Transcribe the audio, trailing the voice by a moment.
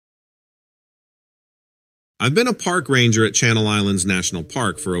I've been a park ranger at Channel Islands National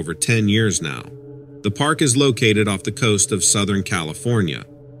Park for over 10 years now. The park is located off the coast of Southern California,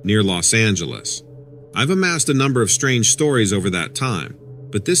 near Los Angeles. I've amassed a number of strange stories over that time,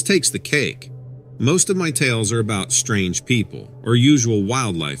 but this takes the cake. Most of my tales are about strange people or usual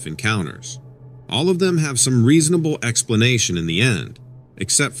wildlife encounters. All of them have some reasonable explanation in the end,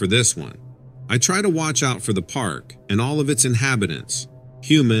 except for this one. I try to watch out for the park and all of its inhabitants,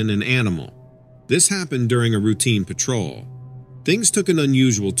 human and animal. This happened during a routine patrol. Things took an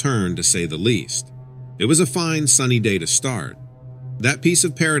unusual turn, to say the least. It was a fine, sunny day to start. That piece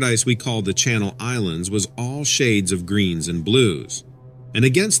of paradise we called the Channel Islands was all shades of greens and blues. And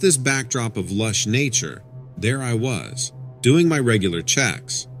against this backdrop of lush nature, there I was, doing my regular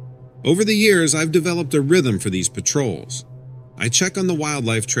checks. Over the years, I've developed a rhythm for these patrols. I check on the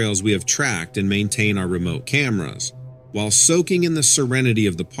wildlife trails we have tracked and maintain our remote cameras, while soaking in the serenity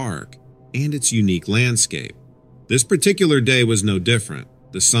of the park and its unique landscape. This particular day was no different.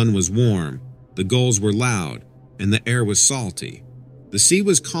 The sun was warm, the gulls were loud, and the air was salty. The sea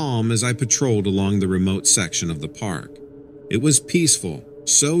was calm as I patrolled along the remote section of the park. It was peaceful,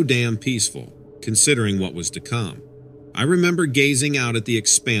 so damn peaceful, considering what was to come. I remember gazing out at the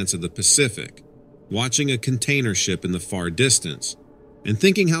expanse of the Pacific, watching a container ship in the far distance, and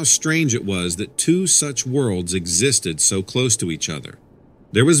thinking how strange it was that two such worlds existed so close to each other.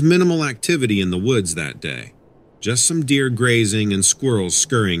 There was minimal activity in the woods that day, just some deer grazing and squirrels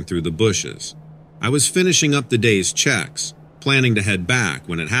scurrying through the bushes. I was finishing up the day's checks, planning to head back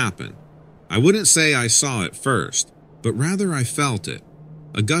when it happened. I wouldn't say I saw it first, but rather I felt it.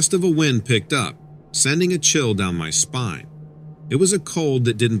 A gust of a wind picked up, sending a chill down my spine. It was a cold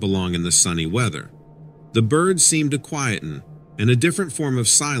that didn't belong in the sunny weather. The birds seemed to quieten, and a different form of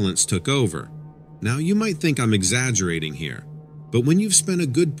silence took over. Now, you might think I'm exaggerating here, but when you've spent a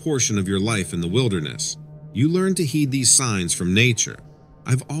good portion of your life in the wilderness, you learn to heed these signs from nature.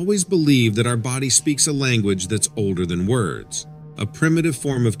 I've always believed that our body speaks a language that's older than words, a primitive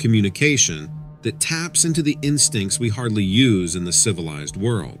form of communication that taps into the instincts we hardly use in the civilized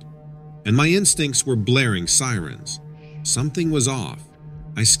world. And my instincts were blaring sirens. Something was off.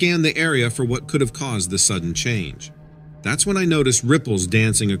 I scanned the area for what could have caused the sudden change. That's when I noticed ripples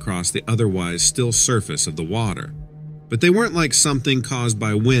dancing across the otherwise still surface of the water. But they weren't like something caused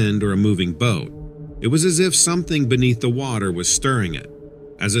by wind or a moving boat. It was as if something beneath the water was stirring it.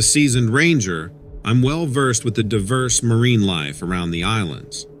 As a seasoned ranger, I'm well versed with the diverse marine life around the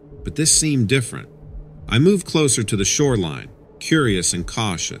islands, but this seemed different. I moved closer to the shoreline, curious and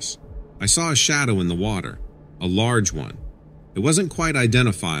cautious. I saw a shadow in the water, a large one. It wasn't quite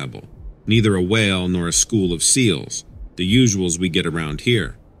identifiable, neither a whale nor a school of seals, the usuals we get around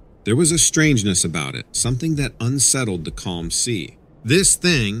here. There was a strangeness about it, something that unsettled the calm sea. This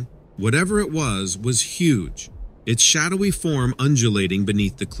thing, whatever it was huge, its shadowy form undulating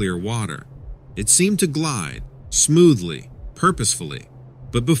beneath the clear water. It seemed to glide, smoothly, purposefully.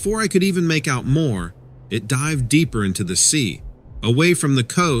 But before I could even make out more, it dived deeper into the sea, away from the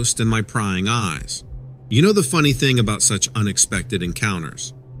coast and my prying eyes. You know the funny thing about such unexpected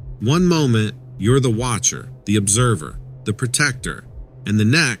encounters? One moment, you're the watcher, the observer, the protector, and the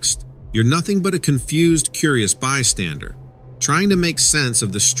next, you're nothing but a confused, curious bystander, trying to make sense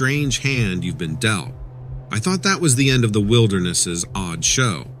of the strange hand you've been dealt. I thought that was the end of the wilderness's odd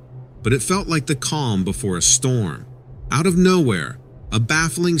show, but it felt like the calm before a storm. Out of nowhere, a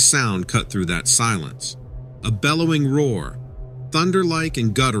baffling sound cut through that silence. A bellowing roar, thunder-like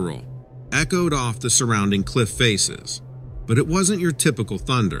and guttural, echoed off the surrounding cliff faces. But it wasn't your typical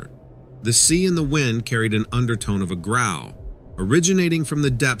thunder. The sea and the wind carried an undertone of a growl, originating from the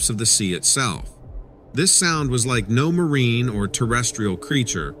depths of the sea itself. This sound was like no marine or terrestrial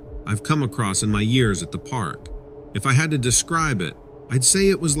creature I've come across in my years at the park. If I had to describe it, I'd say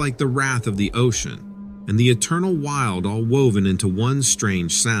it was like the wrath of the ocean and the eternal wild all woven into one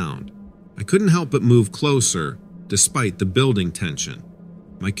strange sound. I couldn't help but move closer, despite the building tension.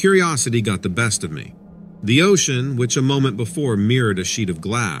 My curiosity got the best of me. The ocean, which a moment before mirrored a sheet of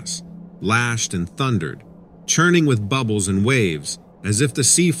glass, lashed and thundered, churning with bubbles and waves as if the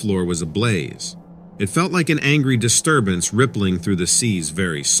seafloor was ablaze. It felt like an angry disturbance rippling through the sea's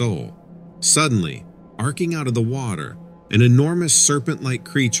very soul. Suddenly, arcing out of the water, an enormous serpent-like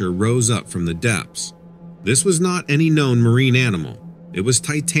creature rose up from the depths. This was not any known marine animal. It was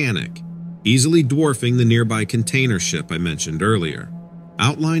titanic, easily dwarfing the nearby container ship I mentioned earlier.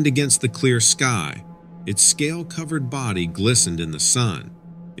 Outlined against the clear sky, its scale-covered body glistened in the sun.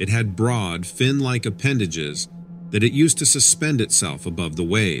 It had broad, fin-like appendages that it used to suspend itself above the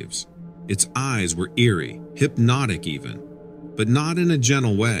waves. Its eyes were eerie, hypnotic even, but not in a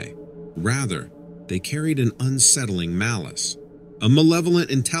gentle way. Rather, they carried an unsettling malice, a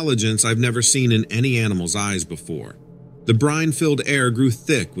malevolent intelligence I've never seen in any animal's eyes before. The brine-filled air grew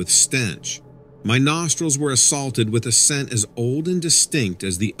thick with stench. My nostrils were assaulted with a scent as old and distinct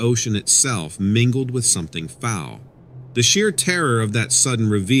as the ocean itself, mingled with something foul. The sheer terror of that sudden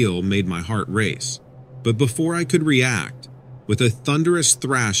reveal made my heart race. But before I could react, with a thunderous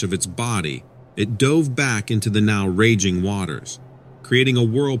thrash of its body, it dove back into the now raging waters, creating a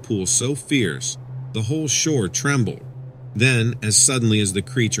whirlpool so fierce the whole shore trembled. Then, as suddenly as the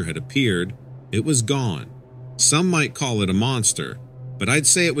creature had appeared, it was gone. Some might call it a monster, but I'd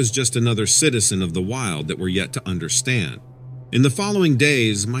say it was just another citizen of the wild that we're yet to understand. In the following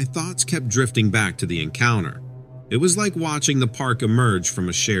days, my thoughts kept drifting back to the encounter. It was like watching the park emerge from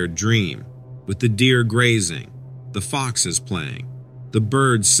a shared dream, with the deer grazing, the foxes playing, the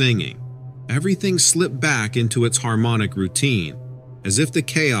birds singing. Everything slipped back into its harmonic routine, as if the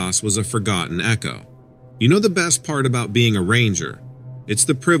chaos was a forgotten echo. You know the best part about being a ranger? It's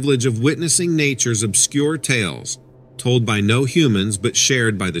the privilege of witnessing nature's obscure tales, told by no humans but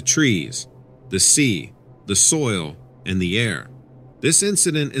shared by the trees, the sea, the soil, and the air. This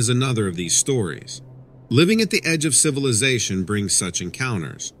incident is another of these stories. Living at the edge of civilization brings such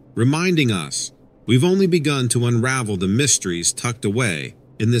encounters, reminding us we've only begun to unravel the mysteries tucked away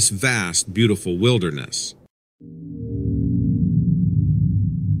in this vast, beautiful wilderness.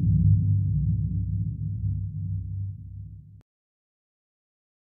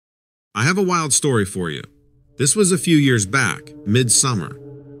 I have a wild story for you. This was a few years back, midsummer.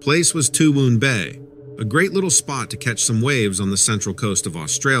 Place was Two Woon Bay, a great little spot to catch some waves on the central coast of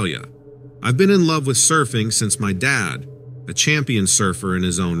Australia. I've been in love with surfing since my dad, a champion surfer in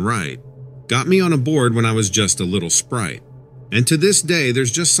his own right, got me on a board when I was just a little sprite. And to this day,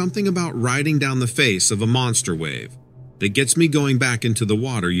 there's just something about riding down the face of a monster wave that gets me going back into the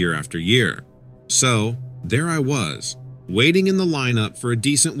water year after year. So, there I was, waiting in the lineup for a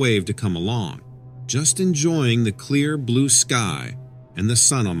decent wave to come along, just enjoying the clear blue sky and the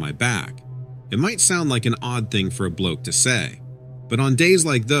sun on my back. It might sound like an odd thing for a bloke to say, but on days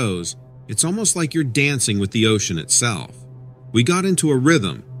like those, it's almost like you're dancing with the ocean itself. We got into a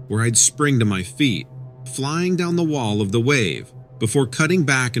rhythm where I'd spring to my feet, flying down the wall of the wave before cutting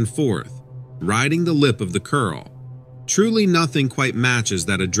back and forth, riding the lip of the curl. Truly nothing quite matches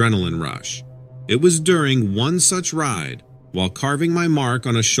that adrenaline rush. It was during one such ride, while carving my mark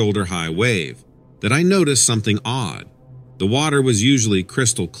on a shoulder-high wave, that I noticed something odd. The water was usually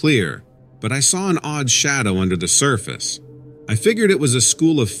crystal clear, but I saw an odd shadow under the surface. I figured it was a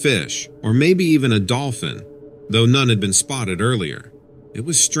school of fish, or maybe even a dolphin, though none had been spotted earlier. It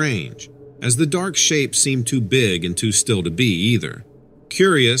was strange, as the dark shape seemed too big and too still to be either.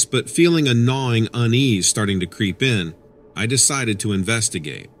 Curious, but feeling a gnawing unease starting to creep in, I decided to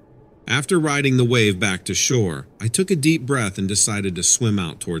investigate. After riding the wave back to shore, I took a deep breath and decided to swim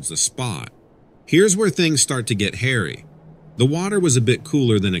out towards the spot. Here's where things start to get hairy. The water was a bit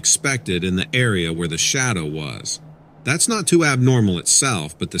cooler than expected in the area where the shadow was. That's not too abnormal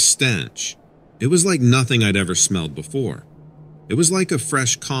itself, but the stench. It was like nothing I'd ever smelled before. It was like a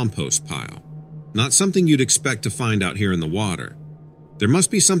fresh compost pile, not something you'd expect to find out here in the water. There must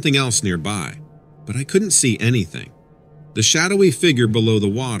be something else nearby, but I couldn't see anything. The shadowy figure below the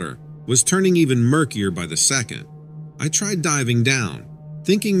water was turning even murkier by the second. I tried diving down,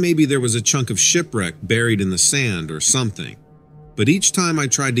 thinking maybe there was a chunk of shipwreck buried in the sand or something. But each time I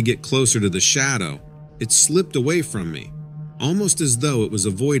tried to get closer to the shadow, it slipped away from me, almost as though it was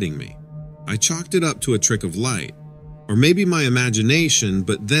avoiding me. I chalked it up to a trick of light, or maybe my imagination,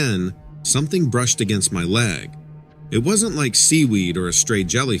 but then something brushed against my leg. It wasn't like seaweed or a stray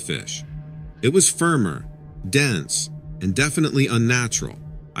jellyfish. It was firmer, dense, and definitely unnatural.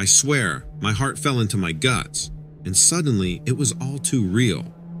 I swear, my heart fell into my guts, and suddenly it was all too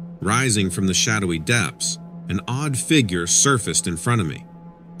real. Rising from the shadowy depths, an odd figure surfaced in front of me.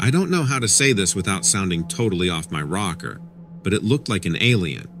 I don't know how to say this without sounding totally off my rocker, but it looked like an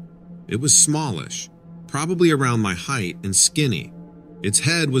alien. It was smallish, probably around my height, and skinny. Its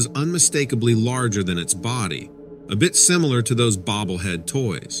head was unmistakably larger than its body, a bit similar to those bobblehead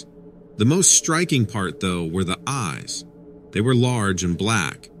toys. The most striking part, though, were the eyes. They were large and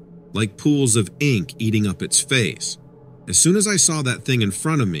black, like pools of ink eating up its face. As soon as I saw that thing in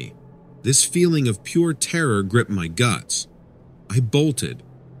front of me, this feeling of pure terror gripped my guts. I bolted.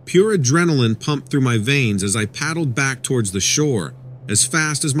 Pure adrenaline pumped through my veins as I paddled back towards the shore as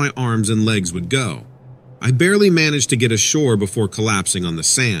fast as my arms and legs would go. I barely managed to get ashore before collapsing on the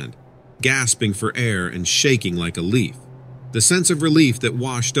sand, gasping for air and shaking like a leaf. The sense of relief that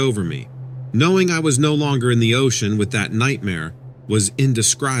washed over me, knowing I was no longer in the ocean with that nightmare, was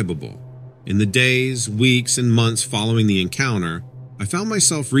indescribable. In the days, weeks, and months following the encounter, I found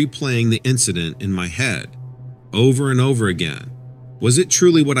myself replaying the incident in my head, over and over again. Was it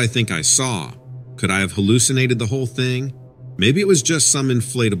truly what I think I saw? Could I have hallucinated the whole thing? Maybe it was just some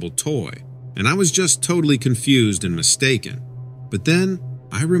inflatable toy, and I was just totally confused and mistaken. But then,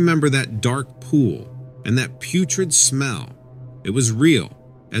 I remember that dark pool and that putrid smell. It was real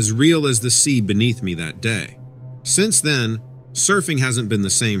as the sea beneath me that day. Since then, surfing hasn't been the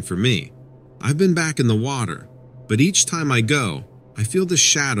same for me. I've been back in the water, but each time I go, I feel the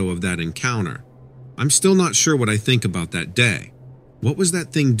shadow of that encounter. I'm still not sure what I think about that day. What was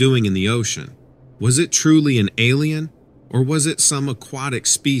that thing doing in the ocean? Was it truly an alien, or was it some aquatic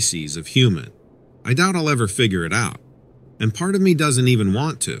species of human? I doubt I'll ever figure it out, and part of me doesn't even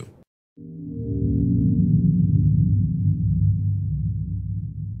want to.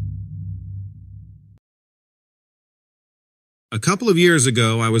 A couple of years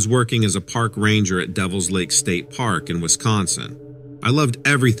ago, I was working as a park ranger at Devil's Lake State Park in Wisconsin. I loved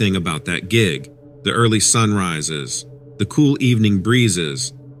everything about that gig: the early sunrises, the cool evening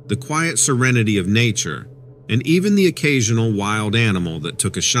breezes, the quiet serenity of nature, and even the occasional wild animal that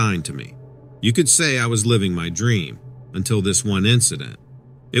took a shine to me. You could say I was living my dream, until this one incident.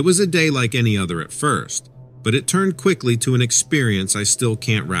 It was a day like any other at first, but it turned quickly to an experience I still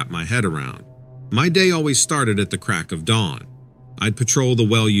can't wrap my head around. My day always started at the crack of dawn. I'd patrol the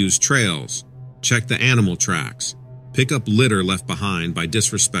well-used trails, check the animal tracks, pick up litter left behind by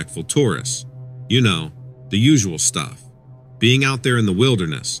disrespectful tourists. You know, the usual stuff. Being out there in the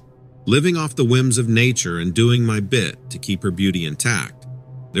wilderness, living off the whims of nature and doing my bit to keep her beauty intact.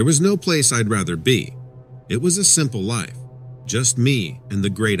 There was no place I'd rather be. It was a simple life, just me and the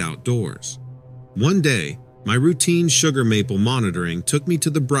great outdoors. One day, my routine sugar maple monitoring took me to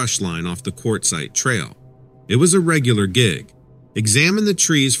the brush line off the quartzite trail. It was a regular gig. Examine the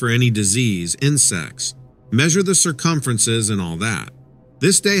trees for any disease, insects, measure the circumferences and all that.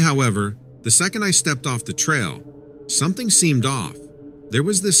 This day, however, the second I stepped off the trail, something seemed off. There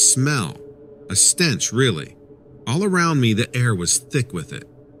was this smell, a stench really. All around me, the air was thick with it.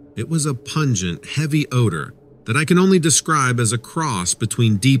 It was a pungent, heavy odor that I can only describe as a cross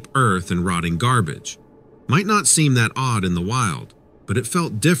between deep earth and rotting garbage. Might not seem that odd in the wild, but it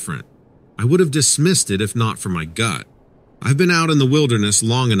felt different. I would have dismissed it if not for my gut. I've been out in the wilderness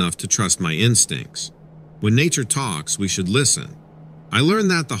long enough to trust my instincts. When nature talks, we should listen. I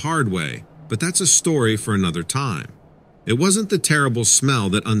learned that the hard way, but that's a story for another time. It wasn't the terrible smell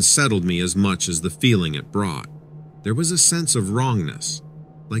that unsettled me as much as the feeling it brought. There was a sense of wrongness,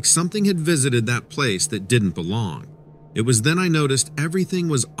 like something had visited that place that didn't belong. It was then I noticed everything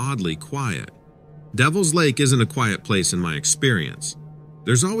was oddly quiet. Devil's Lake isn't a quiet place in my experience.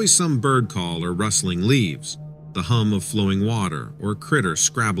 There's always some bird call or rustling leaves, the hum of flowing water, or a critter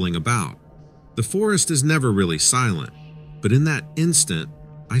scrabbling about. The forest is never really silent, but in that instant,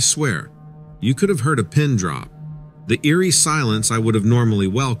 I swear, you could have heard a pin drop. The eerie silence I would have normally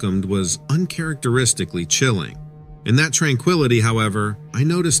welcomed was uncharacteristically chilling. In that tranquility, however, I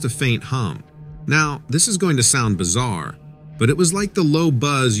noticed a faint hum. Now, this is going to sound bizarre, but it was like the low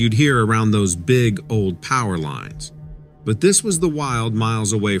buzz you'd hear around those big, old power lines. But this was the wild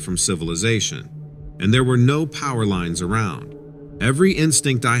miles away from civilization, and there were no power lines around. Every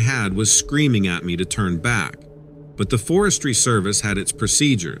instinct I had was screaming at me to turn back, but the Forestry Service had its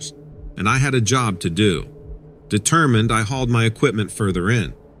procedures, and I had a job to do. Determined, I hauled my equipment further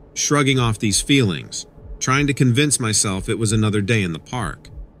in, shrugging off these feelings, trying to convince myself it was another day in the park.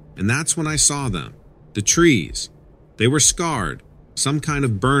 And that's when I saw them, the trees. They were scarred, some kind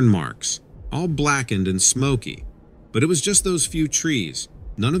of burn marks, all blackened and smoky. But it was just those few trees.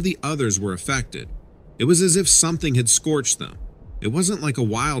 None of the others were affected. It was as if something had scorched them. It wasn't like a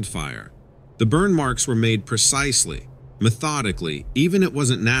wildfire. The burn marks were made precisely, methodically, even it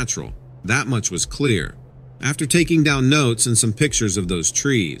wasn't natural. That much was clear. After taking down notes and some pictures of those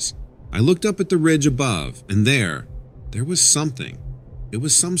trees, I looked up at the ridge above, and there was something. It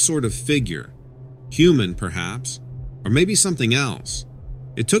was some sort of figure. Human, perhaps, or maybe something else.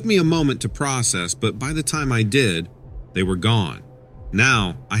 It took me a moment to process, but by the time I did, they were gone.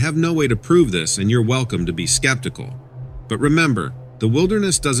 Now, I have no way to prove this, and you're welcome to be skeptical. But remember, the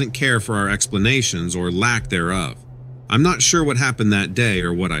wilderness doesn't care for our explanations or lack thereof. I'm not sure what happened that day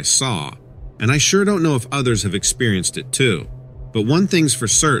or what I saw, and I sure don't know if others have experienced it too. But one thing's for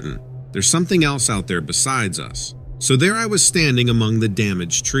certain, there's something else out there besides us. So there I was standing among the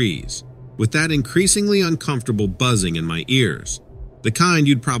damaged trees, with that increasingly uncomfortable buzzing in my ears, the kind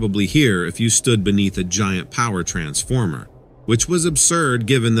you'd probably hear if you stood beneath a giant power transformer, which was absurd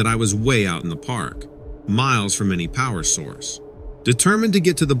given that I was way out in the park, miles from any power source. Determined to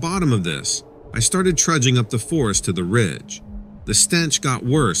get to the bottom of this, I started trudging up the forest to the ridge. The stench got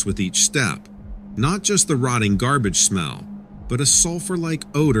worse with each step. Not just the rotting garbage smell, but a sulfur-like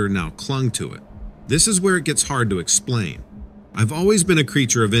odor now clung to it. This is where it gets hard to explain. I've always been a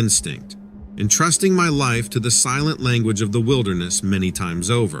creature of instinct, entrusting my life to the silent language of the wilderness many times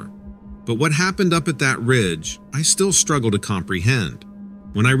over. But what happened up at that ridge, I still struggle to comprehend.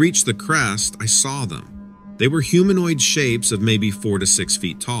 When I reached the crest, I saw them. They were humanoid shapes of maybe 4 to 6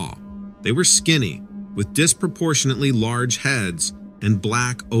 feet tall. They were skinny, with disproportionately large heads and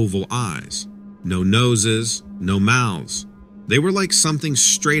black oval eyes. No noses, no mouths. They were like something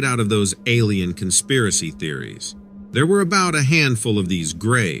straight out of those alien conspiracy theories. There were about a handful of these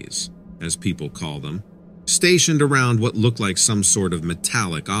grays, as people call them, stationed around what looked like some sort of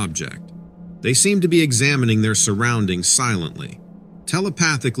metallic object. They seemed to be examining their surroundings silently,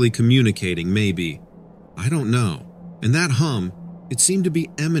 telepathically communicating maybe. I don't know. And that hum, it seemed to be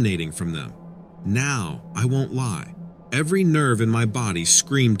emanating from them. Now, I won't lie, every nerve in my body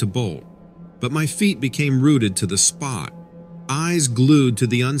screamed to bolt, but my feet became rooted to the spot, eyes glued to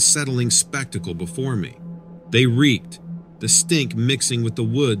the unsettling spectacle before me. They reeked, the stink mixing with the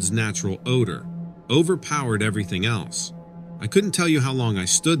wood's natural odor, overpowered everything else. I couldn't tell you how long I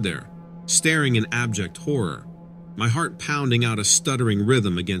stood there, staring in abject horror, my heart pounding out a stuttering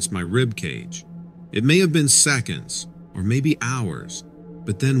rhythm against my ribcage. It may have been seconds, or maybe hours,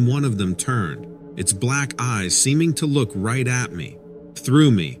 but then one of them turned, its black eyes seeming to look right at me,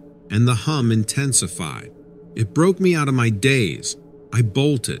 through me, and the hum intensified. It broke me out of my daze. I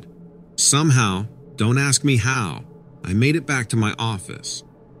bolted. Somehow, don't ask me how, I made it back to my office.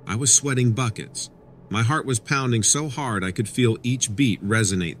 I was sweating buckets. My heart was pounding so hard I could feel each beat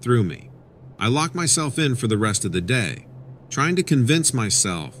resonate through me. I locked myself in for the rest of the day, trying to convince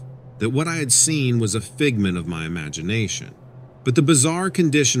myself that what I had seen was a figment of my imagination. But the bizarre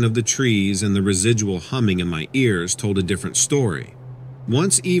condition of the trees and the residual humming in my ears told a different story.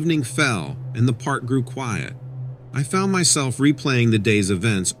 Once evening fell and the park grew quiet, I found myself replaying the day's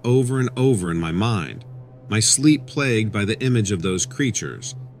events over and over in my mind, my sleep plagued by the image of those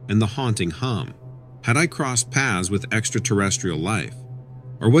creatures and the haunting hum. Had I crossed paths with extraterrestrial life?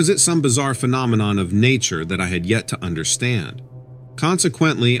 Or was it some bizarre phenomenon of nature that I had yet to understand?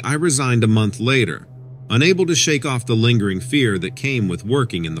 Consequently, I resigned a month later, unable to shake off the lingering fear that came with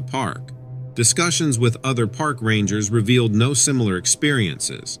working in the park. Discussions with other park rangers revealed no similar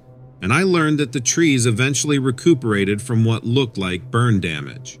experiences, and I learned that the trees eventually recuperated from what looked like burn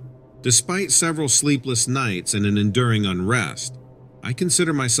damage. Despite several sleepless nights and an enduring unrest, I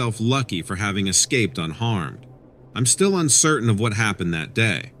consider myself lucky for having escaped unharmed. I'm still uncertain of what happened that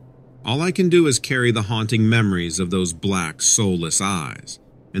day. All I can do is carry the haunting memories of those black, soulless eyes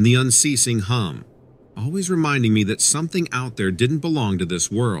and the unceasing hum, always reminding me that something out there didn't belong to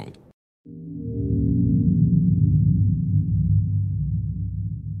this world.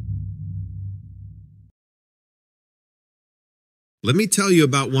 Let me tell you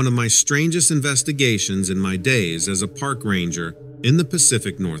about one of my strangest investigations in my days as a park ranger in the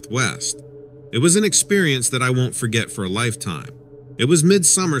Pacific Northwest. It was an experience that I won't forget for a lifetime. It was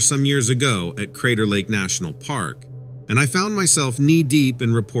midsummer some years ago at Crater Lake National Park, and I found myself knee-deep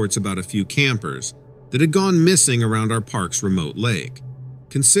in reports about a few campers that had gone missing around our park's remote lake.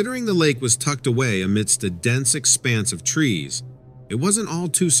 Considering the lake was tucked away amidst a dense expanse of trees, it wasn't all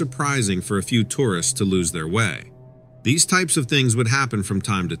too surprising for a few tourists to lose their way. These types of things would happen from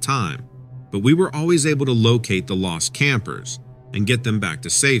time to time, but we were always able to locate the lost campers and get them back to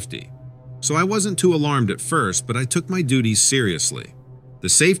safety. So I wasn't too alarmed at first, but I took my duties seriously. The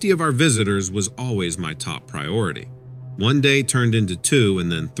safety of our visitors was always my top priority. One day turned into 2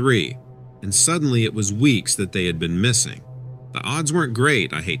 and then 3, and suddenly it was weeks that they had been missing. The odds weren't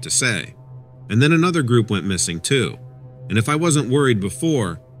great, I hate to say. And then another group went missing too. And if I wasn't worried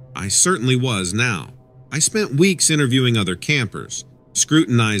before, I certainly was now. I spent weeks interviewing other campers,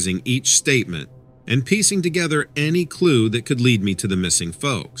 scrutinizing each statement, and piecing together any clue that could lead me to the missing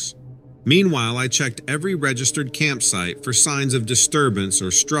folks. Meanwhile, I checked every registered campsite for signs of disturbance or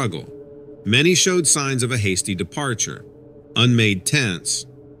struggle. Many showed signs of a hasty departure, unmade tents,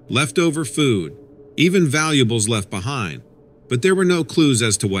 leftover food, even valuables left behind, but there were no clues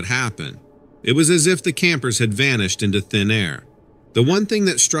as to what happened. It was as if the campers had vanished into thin air. The one thing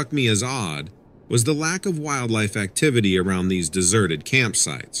that struck me as odd was the lack of wildlife activity around these deserted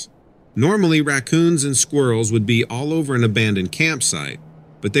campsites. Normally, raccoons and squirrels would be all over an abandoned campsite,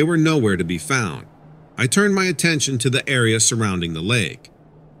 but they were nowhere to be found. I turned my attention to the area surrounding the lake,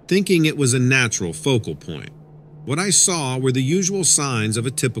 thinking it was a natural focal point. What I saw were the usual signs of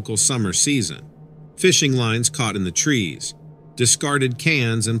a typical summer season: fishing lines caught in the trees, discarded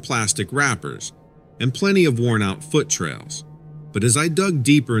cans and plastic wrappers, and plenty of worn-out foot trails. But as I dug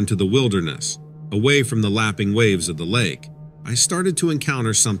deeper into the wilderness, away from the lapping waves of the lake, I started to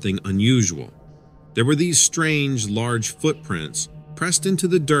encounter something unusual. There were these strange, large footprints pressed into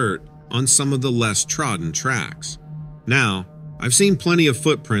the dirt on some of the less trodden tracks. Now, I've seen plenty of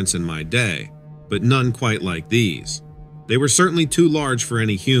footprints in my day, but none quite like these. They were certainly too large for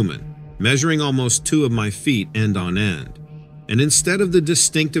any human, measuring almost 2 of my feet end on end. And instead of the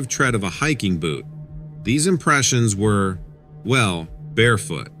distinctive tread of a hiking boot, these impressions were, well,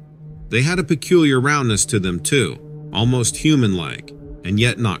 barefoot. They had a peculiar roundness to them too, almost human-like, and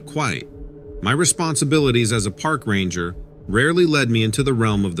yet not quite. My responsibilities as a park ranger rarely led me into the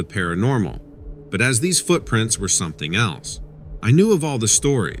realm of the paranormal, but as these footprints were something else. I knew of all the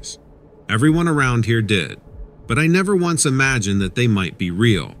stories. Everyone around here did, but I never once imagined that they might be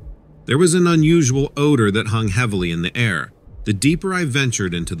real. There was an unusual odor that hung heavily in the air the deeper I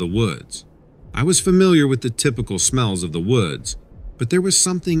ventured into the woods. I was familiar with the typical smells of the woods, but there was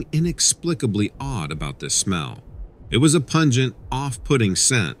something inexplicably odd about this smell. It was a pungent, off-putting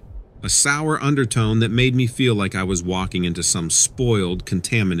scent, a sour undertone that made me feel like I was walking into some spoiled,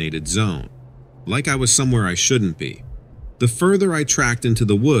 contaminated zone, like I was somewhere I shouldn't be. The further I tracked into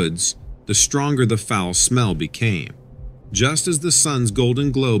the woods, the stronger the foul smell became. Just as the sun's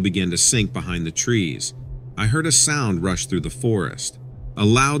golden glow began to sink behind the trees, I heard a sound rush through the forest. A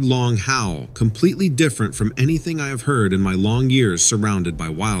loud, long howl, completely different from anything I have heard in my long years surrounded by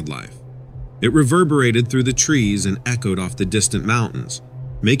wildlife. It reverberated through the trees and echoed off the distant mountains,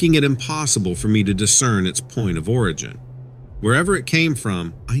 making it impossible for me to discern its point of origin. Wherever it came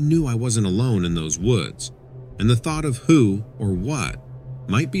from, I knew I wasn't alone in those woods, and the thought of who or what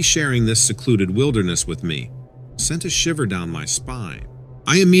might be sharing this secluded wilderness with me sent a shiver down my spine.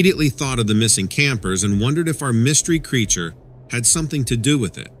 I immediately thought of the missing campers and wondered if our mystery creature had something to do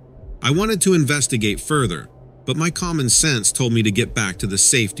with it. I wanted to investigate further, but my common sense told me to get back to the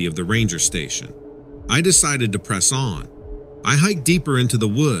safety of the ranger station. I decided to press on. I hiked deeper into the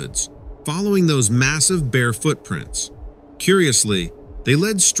woods, following those massive bare footprints. Curiously, they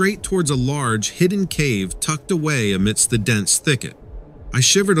led straight towards a large, hidden cave tucked away amidst the dense thicket. I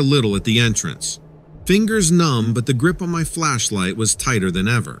shivered a little at the entrance. Fingers numb, but the grip on my flashlight was tighter than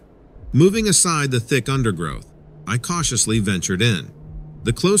ever. Moving aside the thick undergrowth, I cautiously ventured in.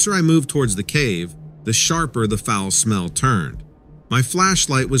 The closer I moved towards the cave, the sharper the foul smell turned. My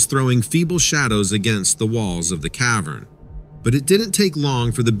flashlight was throwing feeble shadows against the walls of the cavern. But it didn't take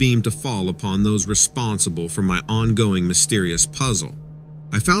long for the beam to fall upon those responsible for my ongoing mysterious puzzle.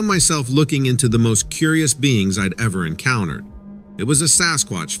 I found myself looking into the most curious beings I'd ever encountered. It was a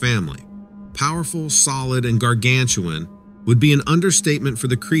Sasquatch family. Powerful, solid, and gargantuan would be an understatement for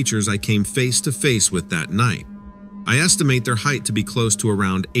the creatures I came face to face with that night. I estimate their height to be close to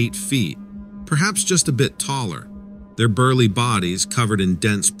around 8 feet, perhaps just a bit taller. Their burly bodies covered in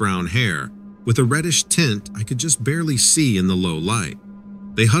dense brown hair, with a reddish tint I could just barely see in the low light.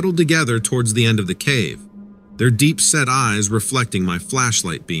 They huddled together towards the end of the cave, their deep-set eyes reflecting my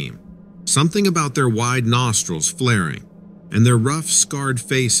flashlight beam. Something about their wide nostrils flaring, and their rough, scarred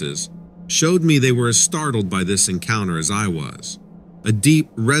faces showed me they were as startled by this encounter as I was. A deep,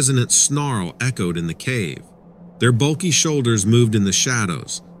 resonant snarl echoed in the cave. Their bulky shoulders moved in the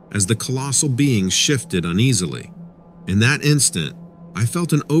shadows as the colossal beings shifted uneasily. In that instant, I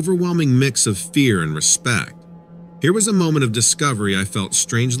felt an overwhelming mix of fear and respect. Here was a moment of discovery I felt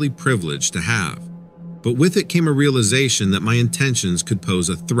strangely privileged to have, but with it came a realization that my intentions could pose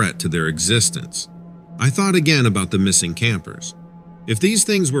a threat to their existence. I thought again about the missing campers. If these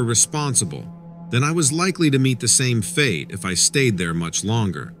things were responsible, then I was likely to meet the same fate if I stayed there much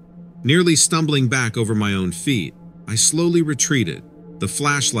longer. Nearly stumbling back over my own feet, I slowly retreated, the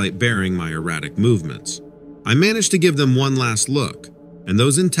flashlight bearing my erratic movements. I managed to give them one last look, and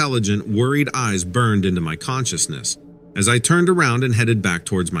those intelligent, worried eyes burned into my consciousness as I turned around and headed back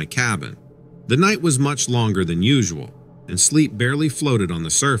towards my cabin. The night was much longer than usual, and sleep barely floated on the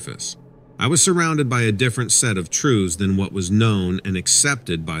surface. I was surrounded by a different set of truths than what was known and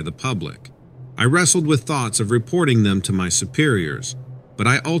accepted by the public. I wrestled with thoughts of reporting them to my superiors, but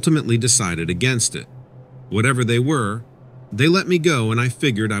I ultimately decided against it. Whatever they were, they let me go, and I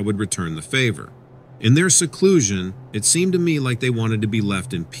figured I would return the favor. In their seclusion, it seemed to me like they wanted to be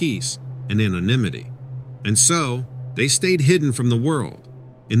left in peace and anonymity. And so, they stayed hidden from the world,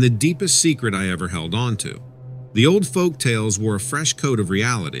 in the deepest secret I ever held onto. The old folk tales wore a fresh coat of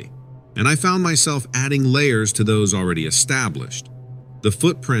reality, and I found myself adding layers to those already established. The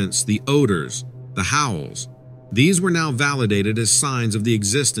footprints, the odors, the howls, these were now validated as signs of the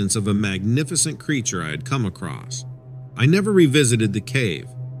existence of a magnificent creature I had come across. I never revisited the cave,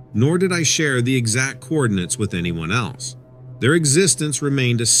 nor did I share the exact coordinates with anyone else. Their existence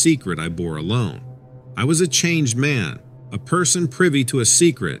remained a secret I bore alone. I was a changed man, a person privy to a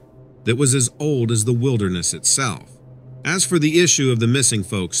secret that was as old as the wilderness itself. As for the issue of the missing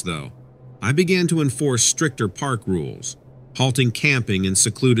folks, though, I began to enforce stricter park rules, halting camping in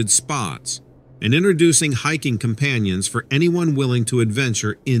secluded spots, and introducing hiking companions for anyone willing to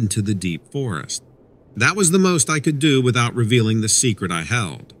adventure into the deep forest. That was the most I could do without revealing the secret I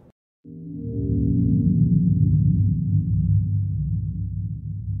held.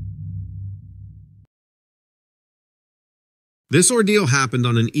 This ordeal happened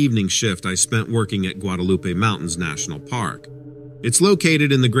on an evening shift I spent working at Guadalupe Mountains National Park. It's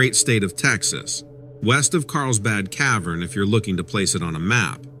located in the great state of Texas, west of Carlsbad Cavern if you're looking to place it on a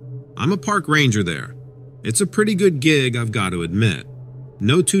map. I'm a park ranger there. It's a pretty good gig, I've got to admit.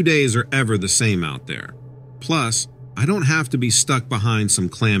 No 2 days are ever the same out there. Plus, I don't have to be stuck behind some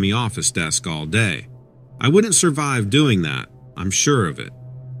clammy office desk all day. I wouldn't survive doing that, I'm sure of it.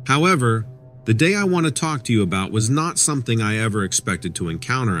 However, the day I want to talk to you about was not something I ever expected to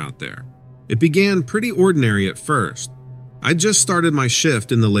encounter out there. It began pretty ordinary at first. I'd just started my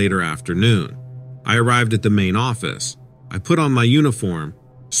shift in the later afternoon. I arrived at the main office. I put on my uniform,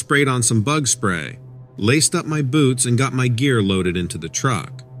 sprayed on some bug spray, laced up my boots, and got my gear loaded into the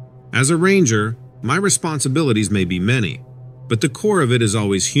truck. As a ranger, my responsibilities may be many, but the core of it is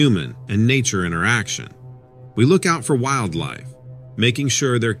always human and nature interaction. We look out for wildlife, making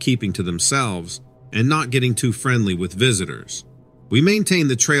sure they're keeping to themselves and not getting too friendly with visitors. We maintain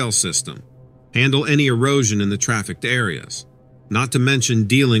the trail system, handle any erosion in the trafficked areas, not to mention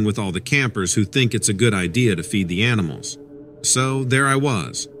dealing with all the campers who think it's a good idea to feed the animals. So there I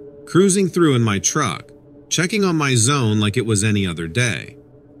was, cruising through in my truck, checking on my zone like it was any other day.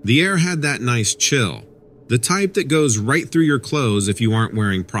 The air had that nice chill, the type that goes right through your clothes if you aren't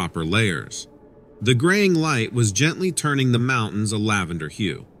wearing proper layers. The graying light was gently turning the mountains a lavender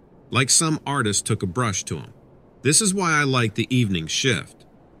hue, like some artist took a brush to them. This is why I like the evening shift.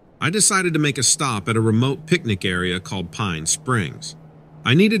 I decided to make a stop at a remote picnic area called Pine Springs.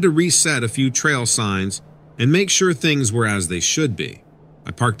 I needed to reset a few trail signs and make sure things were as they should be.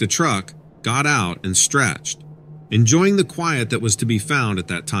 I parked the truck, got out, and stretched, enjoying the quiet that was to be found at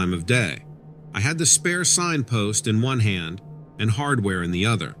that time of day. I had the spare signpost in one hand and hardware in the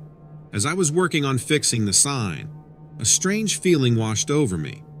other. As I was working on fixing the sign, a strange feeling washed over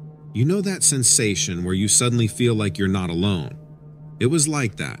me. You know that sensation where you suddenly feel like you're not alone? It was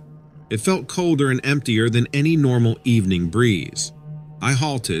like that. It felt colder and emptier than any normal evening breeze. I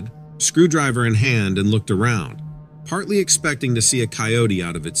halted, screwdriver in hand, and looked around, partly expecting to see a coyote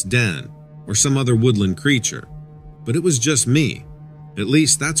out of its den or some other woodland creature. But it was just me. At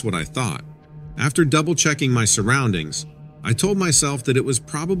least that's what I thought. After double-checking my surroundings, I told myself that it was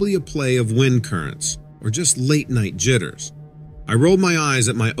probably a play of wind currents or just late-night jitters. I rolled my eyes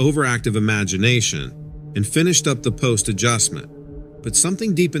at my overactive imagination and finished up the post adjustment, but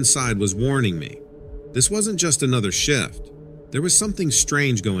something deep inside was warning me. This wasn't just another shift. There was something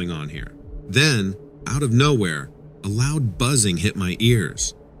strange going on here. Then, out of nowhere, a loud buzzing hit my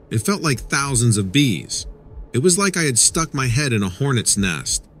ears. It felt like thousands of bees. It was like I had stuck my head in a hornet's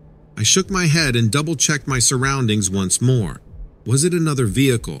nest. I shook my head and double-checked my surroundings once more. Was it another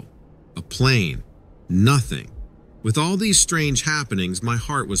vehicle? A plane? Nothing. With all these strange happenings, my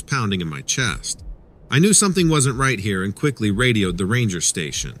heart was pounding in my chest. I knew something wasn't right here and quickly radioed the ranger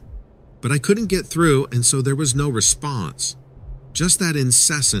station. But I couldn't get through, and so there was no response. Just that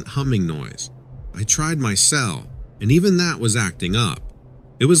incessant humming noise. I tried my cell, and even that was acting up.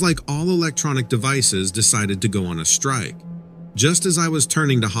 It was like all electronic devices decided to go on a strike. Just as I was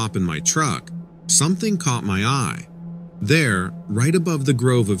turning to hop in my truck, something caught my eye. There, right above the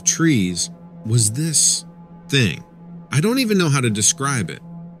grove of trees, was this thing. I don't even know how to describe it.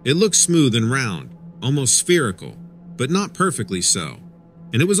 It looked smooth and round, almost spherical, but not perfectly so,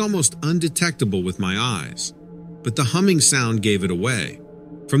 and it was almost undetectable with my eyes. But the humming sound gave it away.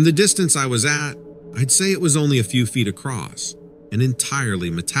 From the distance I was at, I'd say it was only a few feet across, and entirely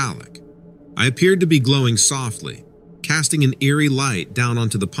metallic. I appeared to be glowing softly, casting an eerie light down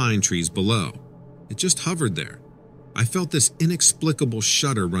onto the pine trees below. It just hovered there. I felt this inexplicable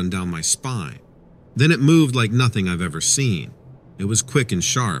shudder run down my spine. Then it moved like nothing I've ever seen. It was quick and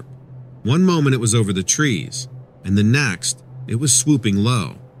sharp. One moment it was over the trees, and the next, it was swooping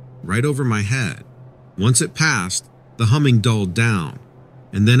low, right over my head. Once it passed, the humming dulled down,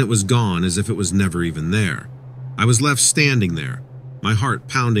 and then it was gone as if it was never even there. I was left standing there, my heart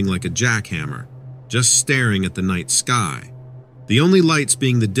pounding like a jackhammer, just staring at the night sky, the only lights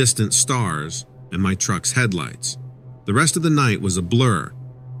being the distant stars and my truck's headlights. The rest of the night was a blur.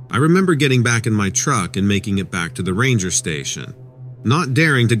 I remember getting back in my truck and making it back to the ranger station, not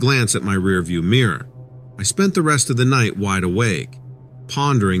daring to glance at my rearview mirror. I spent the rest of the night wide awake,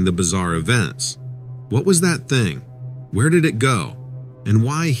 pondering the bizarre events. What was that thing? Where did it go? And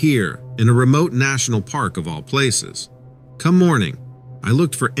why here, in a remote national park of all places? Come morning, I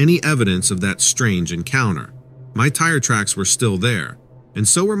looked for any evidence of that strange encounter. My tire tracks were still there, and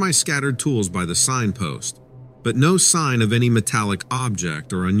so were my scattered tools by the signpost, but no sign of any metallic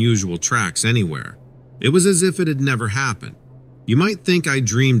object or unusual tracks anywhere. It was as if it had never happened. You might think I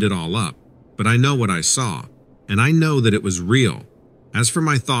dreamed it all up, but I know what I saw, and I know that it was real. As for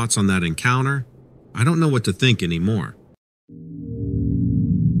my thoughts on that encounter, I don't know what to think anymore.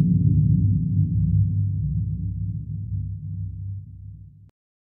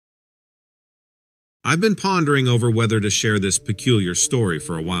 I've been pondering over whether to share this peculiar story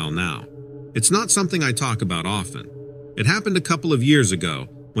for a while now. It's not something I talk about often. It happened a couple of years ago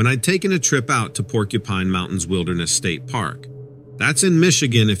when I'd taken a trip out to Porcupine Mountains Wilderness State Park. That's in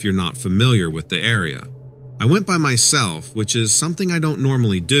Michigan if you're not familiar with the area. I went by myself, which is something I don't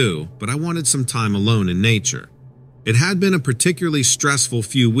normally do, but I wanted some time alone in nature. It had been a particularly stressful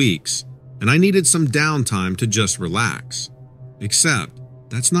few weeks, and I needed some downtime to just relax. Except,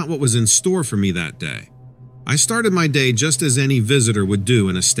 that's not what was in store for me that day. I started my day just as any visitor would do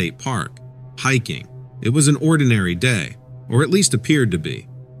in a state park, hiking. It was an ordinary day, or at least appeared to be.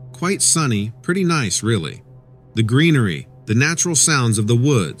 Quite sunny, pretty nice really. The greenery, the natural sounds of the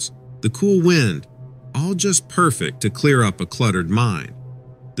woods, the cool wind, all just perfect to clear up a cluttered mind.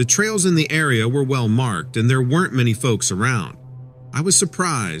 The trails in the area were well marked and there weren't many folks around. I was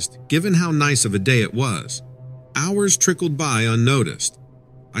surprised, given how nice of a day it was. Hours trickled by unnoticed.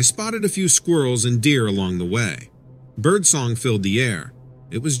 I spotted a few squirrels and deer along the way. Birdsong filled the air.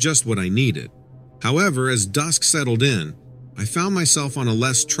 It was just what I needed. However, as dusk settled in, I found myself on a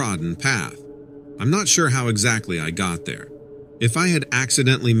less trodden path. I'm not sure how exactly I got there. If I had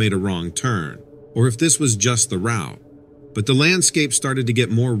accidentally made a wrong turn, or if this was just the route. But the landscape started to get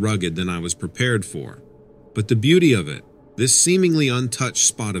more rugged than I was prepared for. But the beauty of it, this seemingly untouched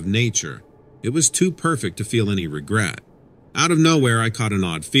spot of nature, it was too perfect to feel any regret. Out of nowhere, I caught an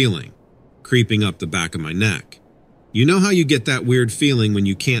odd feeling, creeping up the back of my neck. You know how you get that weird feeling when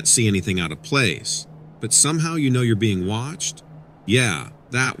you can't see anything out of place, but somehow you know you're being watched? Yeah,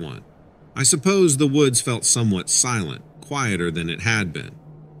 that one. I suppose the woods felt somewhat silent, quieter than it had been.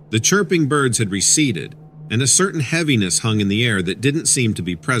 The chirping birds had receded, and a certain heaviness hung in the air that didn't seem to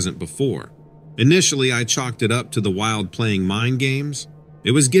be present before. Initially, I chalked it up to the wild playing mind games.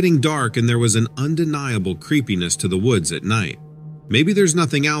 It was getting dark and there was an undeniable creepiness to the woods at night. Maybe there's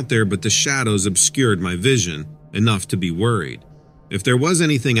nothing out there, but the shadows obscured my vision enough to be worried. If there was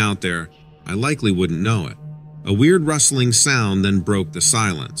anything out there, I likely wouldn't know it. A weird rustling sound then broke the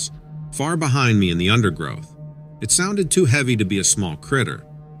silence, far behind me in the undergrowth. It sounded too heavy to be a small critter.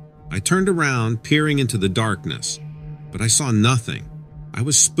 I turned around, peering into the darkness, but I saw nothing. I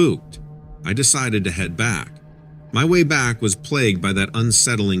was spooked. I decided to head back. My way back was plagued by that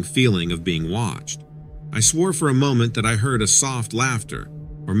unsettling feeling of being watched. I swore for a moment that I heard a soft laughter,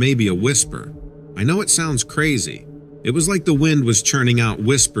 or maybe a whisper. I know it sounds crazy. It was like the wind was churning out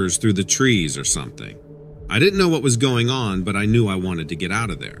whispers through the trees or something. I didn't know what was going on, but I knew I wanted to get out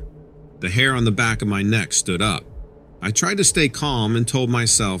of there. The hair on the back of my neck stood up. I tried to stay calm and told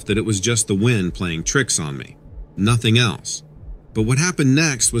myself that it was just the wind playing tricks on me, nothing else. But what happened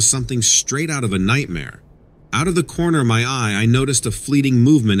next was something straight out of a nightmare. Out of the corner of my eye, I noticed a fleeting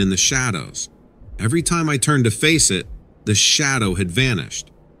movement in the shadows. Every time I turned to face it, the shadow had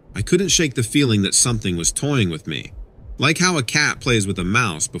vanished. I couldn't shake the feeling that something was toying with me, like how a cat plays with a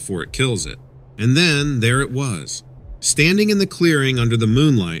mouse before it kills it. And then there it was. Standing in the clearing under the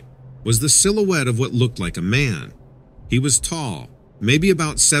moonlight was the silhouette of what looked like a man. He was tall, maybe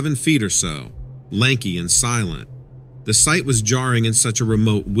about 7 feet or so, lanky and silent. The sight was jarring in such a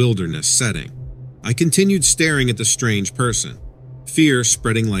remote wilderness setting. I continued staring at the strange person, fear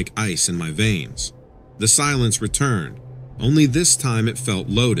spreading like ice in my veins. The silence returned, only this time it felt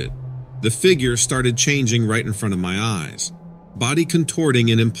loaded. The figure started changing right in front of my eyes, body contorting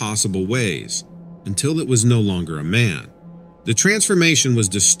in impossible ways, until it was no longer a man. The transformation was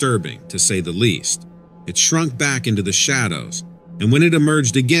disturbing, to say the least. It shrunk back into the shadows, and when it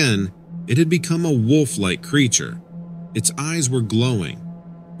emerged again, it had become a wolf-like creature. Its eyes were glowing,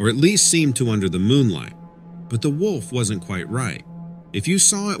 or at least seemed to under the moonlight, but the wolf wasn't quite right. If you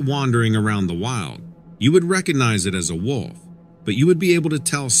saw it wandering around the wild, you would recognize it as a wolf, but you would be able to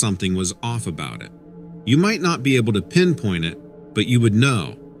tell something was off about it. You might not be able to pinpoint it, but you would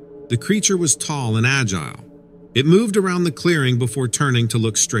know. The creature was tall and agile. It moved around the clearing before turning to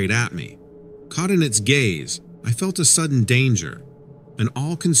look straight at me. Caught in its gaze, I felt a sudden danger, an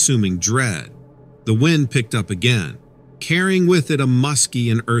all-consuming dread. The wind picked up again, carrying with it a musky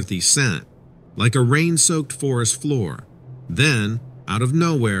and earthy scent, like a rain-soaked forest floor. Then, out of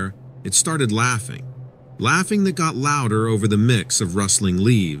nowhere, it started laughing that got louder over the mix of rustling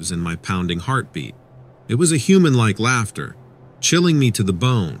leaves and my pounding heartbeat. It was a human-like laughter, chilling me to the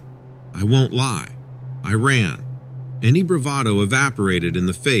bone. I won't lie. I ran. Any bravado evaporated in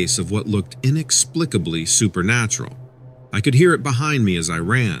the face of what looked inexplicably supernatural. I could hear it behind me as I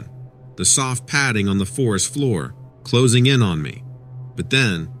ran, the soft padding on the forest floor, closing in on me. But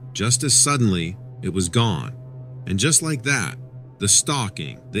then, just as suddenly, it was gone. And just like that, the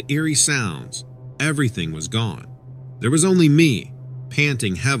stalking, the eerie sounds, everything was gone. There was only me,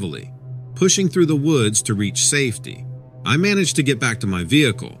 panting heavily, pushing through the woods to reach safety. I managed to get back to my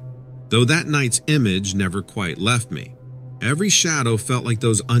vehicle, though that night's image never quite left me. Every shadow felt like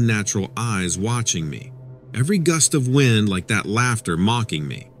those unnatural eyes watching me, every gust of wind like that laughter mocking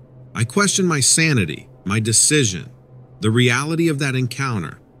me. I questioned my sanity, my decision, the reality of that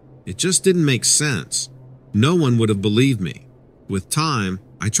encounter. It just didn't make sense. No one would have believed me. With time,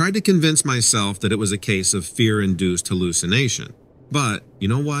 I tried to convince myself that it was a case of fear-induced hallucination. But, you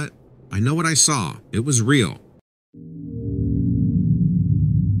know what? I know what I saw. It was real.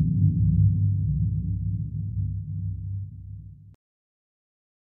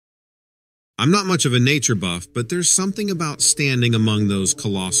 I'm not much of a nature buff, but there's something about standing among those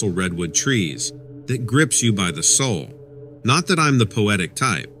colossal redwood trees that grips you by the soul. Not that I'm the poetic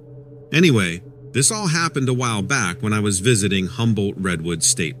type. Anyway, this all happened a while back when I was visiting Humboldt Redwood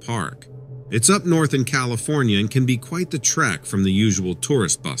State Park. It's up north in California and can be quite the trek from the usual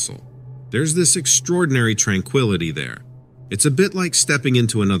tourist bustle. There's this extraordinary tranquility there. It's a bit like stepping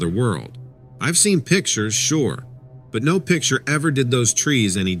into another world. I've seen pictures, sure, but no picture ever did those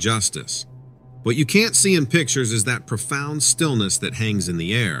trees any justice. What you can't see in pictures is that profound stillness that hangs in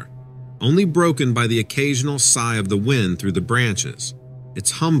the air, only broken by the occasional sigh of the wind through the branches. It's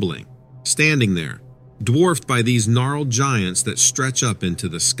humbling, standing there, dwarfed by these gnarled giants that stretch up into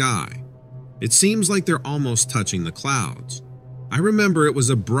the sky. It seems like they're almost touching the clouds. I remember it was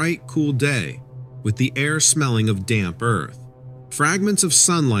a bright, cool day, with the air smelling of damp earth. Fragments of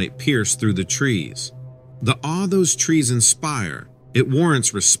sunlight pierce through the trees. The awe those trees inspire, it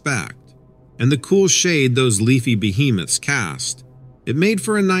warrants respect. And the cool shade those leafy behemoths cast, it made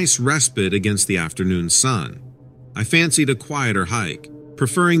for a nice respite against the afternoon sun. I fancied a quieter hike,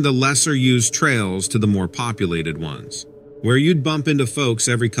 preferring the lesser-used trails to the more populated ones, where you'd bump into folks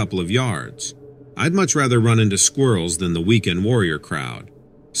every couple of yards. I'd much rather run into squirrels than the weekend warrior crowd.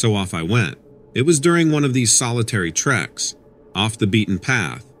 So off I went. It was during one of these solitary treks, off the beaten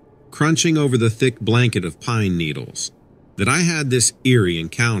path, crunching over the thick blanket of pine needles, that I had this eerie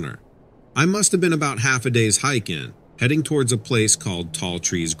encounter. I must have been about half a day's hike in, heading towards a place called Tall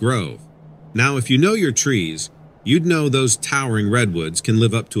Trees Grove. Now, if you know your trees, you'd know those towering redwoods can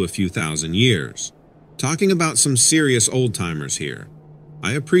live up to a few thousand years. Talking about some serious old-timers here.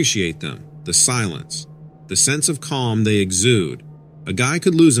 I appreciate them, the silence, the sense of calm they exude. A guy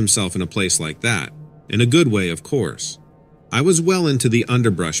could lose himself in a place like that, in a good way, of course. I was well into the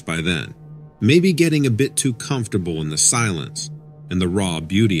underbrush by then, maybe getting a bit too comfortable in the silence and the raw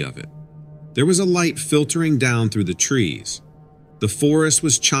beauty of it. There was a light filtering down through the trees. The forest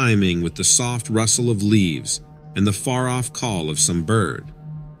was chiming with the soft rustle of leaves and the far-off call of some bird.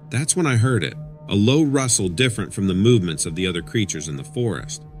 That's when I heard it, a low rustle different from the movements of the other creatures in the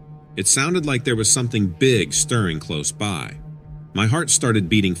forest. It sounded like there was something big stirring close by. My heart started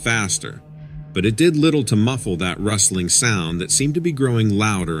beating faster, but it did little to muffle that rustling sound that seemed to be growing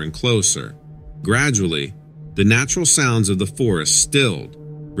louder and closer. Gradually, the natural sounds of the forest stilled,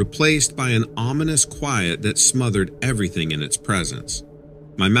 replaced by an ominous quiet that smothered everything in its presence.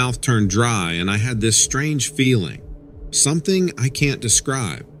 My mouth turned dry and I had this strange feeling, something I can't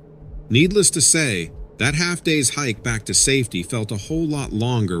describe. Needless to say, that half-day's hike back to safety felt a whole lot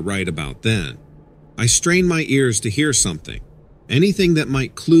longer right about then. I strained my ears to hear something, anything that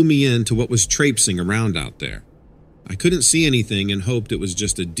might clue me in to what was traipsing around out there. I couldn't see anything and hoped it was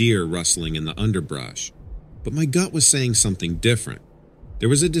just a deer rustling in the underbrush, but my gut was saying something different. There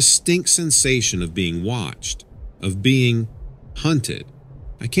was a distinct sensation of being watched, of being hunted.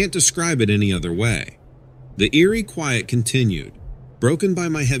 I can't describe it any other way. The eerie quiet continued, broken by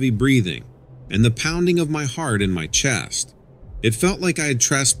my heavy breathing and the pounding of my heart in my chest. It felt like I had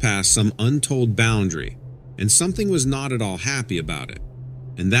trespassed some untold boundary, and something was not at all happy about it.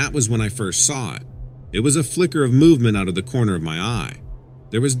 And that was when I first saw it. It was a flicker of movement out of the corner of my eye.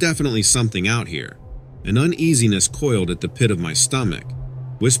 There was definitely something out here. An uneasiness coiled at the pit of my stomach,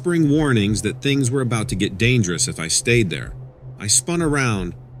 whispering warnings that things were about to get dangerous if I stayed there. I spun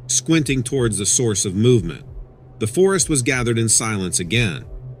around, squinting towards the source of movement. The forest was gathered in silence again,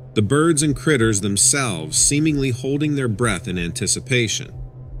 the birds and critters themselves seemingly holding their breath in anticipation.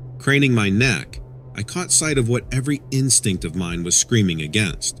 Craning my neck, I caught sight of what every instinct of mine was screaming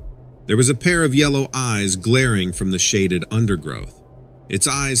against. There was a pair of yellow eyes glaring from the shaded undergrowth. Its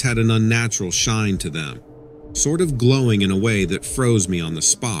eyes had an unnatural shine to them, sort of glowing in a way that froze me on the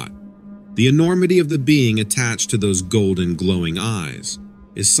spot. The enormity of the being attached to those golden glowing eyes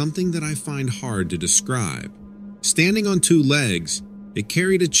is something that I find hard to describe. Standing on two legs, it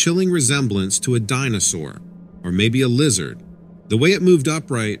carried a chilling resemblance to a dinosaur, or maybe a lizard. The way it moved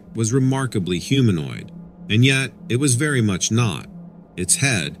upright was remarkably humanoid, and yet it was very much not. Its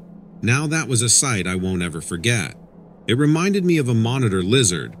head, now that was a sight I won't ever forget. It reminded me of a monitor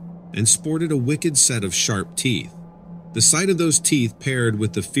lizard and sported a wicked set of sharp teeth. The sight of those teeth paired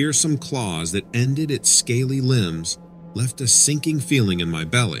with the fearsome claws that ended its scaly limbs left a sinking feeling in my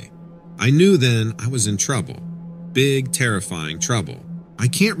belly. I knew then I was in trouble. Big, terrifying trouble. I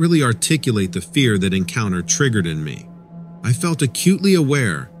can't really articulate the fear that encounter triggered in me. I felt acutely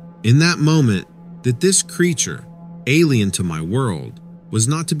aware, in that moment, that this creature, alien to my world, was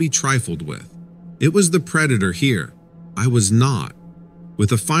not to be trifled with. It was the predator here. I was not.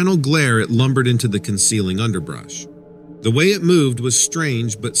 With a final glare, it lumbered into the concealing underbrush. The way it moved was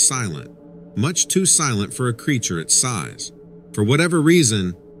strange but silent, much too silent for a creature its size. For whatever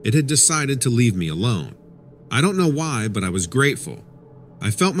reason, it had decided to leave me alone. I don't know why, but I was grateful.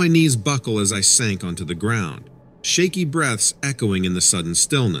 I felt my knees buckle as I sank onto the ground, shaky breaths echoing in the sudden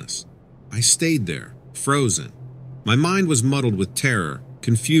stillness. I stayed there, frozen. My mind was muddled with terror,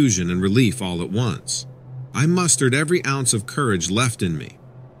 confusion, and relief all at once. I mustered every ounce of courage left in me,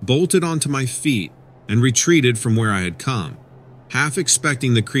 bolted onto my feet, and retreated from where I had come, half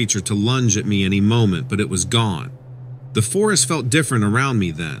expecting the creature to lunge at me any moment, but it was gone. The forest felt different around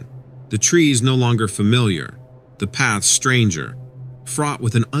me then, the trees no longer familiar, the paths stranger, fraught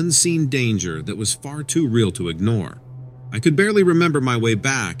with an unseen danger that was far too real to ignore. I could barely remember my way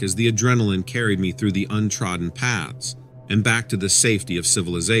back as the adrenaline carried me through the untrodden paths and back to the safety of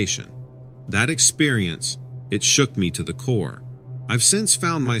civilization. That experience, it shook me to the core. I've since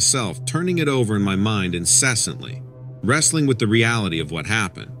found myself turning it over in my mind incessantly, wrestling with the reality of what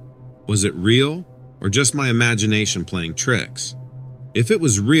happened. Was it real, or just my imagination playing tricks? If it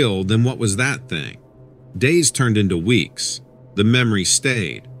was real, then what was that thing? Days turned into weeks. The memory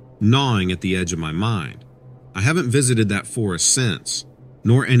stayed, gnawing at the edge of my mind. I haven't visited that forest since,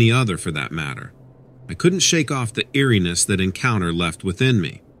 nor any other for that matter. I couldn't shake off the eeriness that encounter left within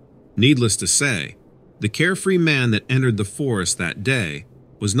me. Needless to say, the carefree man that entered the forest that day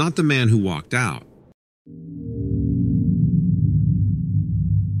was not the man who walked out.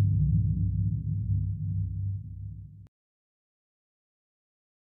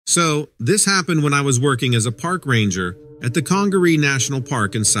 So, this happened when I was working as a park ranger at the Congaree National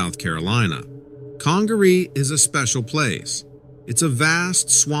Park in South Carolina. Congaree is a special place. It's a vast,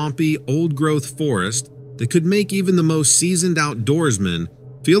 swampy, old-growth forest that could make even the most seasoned outdoorsman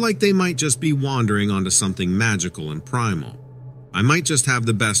feel like they might just be wandering onto something magical and primal. I might just have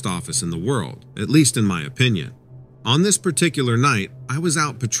the best office in the world, at least in my opinion. On this particular night, I was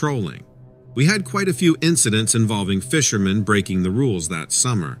out patrolling. We had quite a few incidents involving fishermen breaking the rules that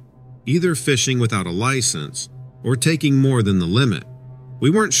summer, either fishing without a license or taking more than the limit. We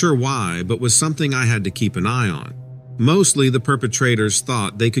weren't sure why, but was something I had to keep an eye on. Mostly the perpetrators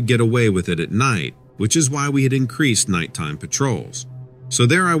thought they could get away with it at night, which is why we had increased nighttime patrols. So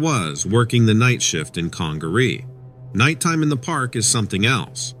there I was, working the night shift in Congaree. Nighttime in the park is something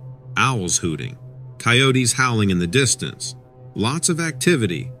else. Owls hooting, coyotes howling in the distance, lots of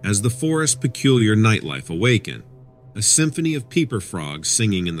activity as the forest's peculiar nightlife awakened. A symphony of peeper frogs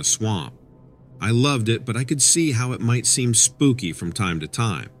singing in the swamp. I loved it, but I could see how it might seem spooky from time to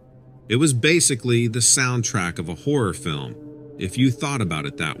time. It was basically the soundtrack of a horror film, if you thought about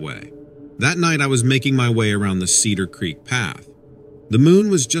it that way. That night I was making my way around the Cedar Creek path. The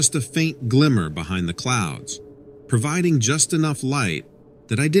moon was just a faint glimmer behind the clouds, providing just enough light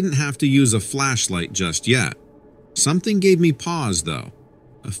that I didn't have to use a flashlight just yet. Something gave me pause, though,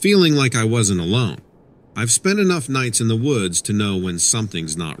 a feeling like I wasn't alone. I've spent enough nights in the woods to know when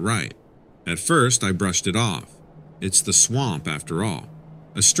something's not right. At first, I brushed it off. It's the swamp, after all.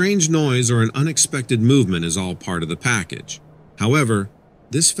 A strange noise or an unexpected movement is all part of the package. However,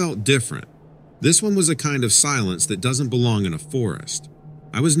 this felt different. This one was a kind of silence that doesn't belong in a forest.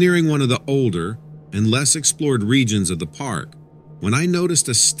 I was nearing one of the older and less explored regions of the park when I noticed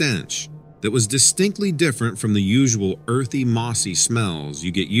a stench, that was distinctly different from the usual earthy, mossy smells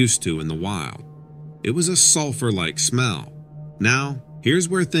you get used to in the wild. It was a sulfur-like smell. Now, here's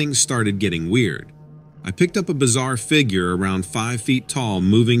where things started getting weird. I picked up a bizarre figure around 5 feet tall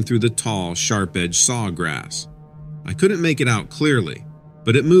moving through the tall, sharp-edged sawgrass. I couldn't make it out clearly,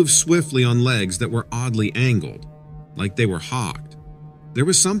 but it moved swiftly on legs that were oddly angled, like they were hawked. There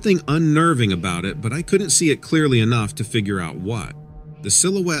was something unnerving about it, but I couldn't see it clearly enough to figure out what. The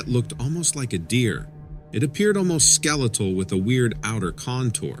silhouette looked almost like a deer. It appeared almost skeletal with a weird outer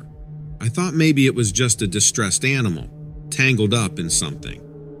contour. I thought maybe it was just a distressed animal, tangled up in something.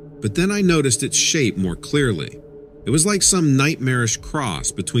 But then I noticed its shape more clearly. It was like some nightmarish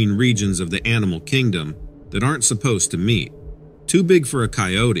cross between regions of the animal kingdom that aren't supposed to meet. Too big for a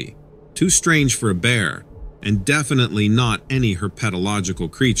coyote, too strange for a bear, and definitely not any herpetological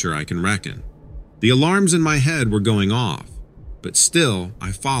creature I can reckon. The alarms in my head were going off, but still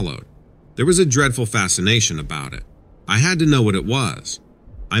I followed. There was a dreadful fascination about it. I had to know what it was.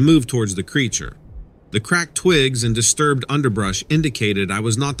 I moved towards the creature. The cracked twigs and disturbed underbrush indicated I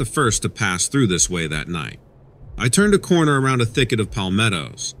was not the first to pass through this way that night. I turned a corner around a thicket of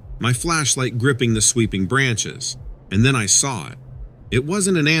palmettos, my flashlight gripping the sweeping branches, and then I saw it. It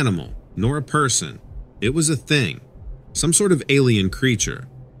wasn't an animal, nor a person. It was a thing, some sort of alien creature,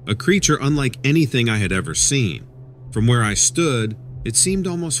 a creature unlike anything I had ever seen. From where I stood, it seemed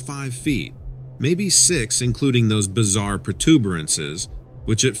almost 5 feet, maybe 6 including those bizarre protuberances,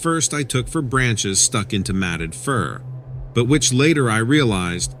 which at first I took for branches stuck into matted fur, but which later I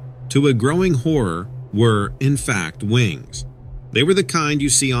realized, to a growing horror, were, in fact, wings. They were the kind you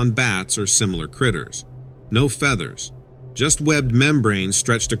see on bats or similar critters. No feathers, just webbed membranes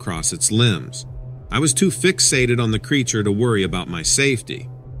stretched across its limbs. I was too fixated on the creature to worry about my safety.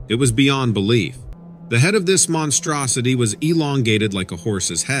 It was beyond belief. The head of this monstrosity was elongated like a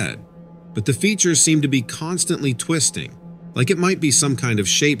horse's head, but the features seemed to be constantly twisting, like it might be some kind of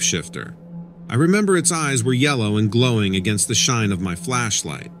shapeshifter. I remember its eyes were yellow and glowing against the shine of my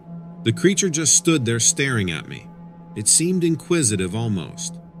flashlight. The creature just stood there staring at me. It seemed inquisitive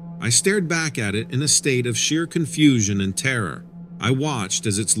almost. I stared back at it in a state of sheer confusion and terror. I watched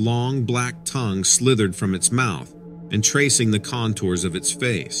as its long black tongue slithered from its mouth and tracing the contours of its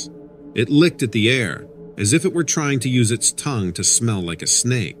face. It licked at the air, as if it were trying to use its tongue to smell like a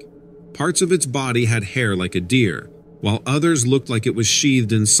snake. Parts of its body had hair like a deer, while others looked like it was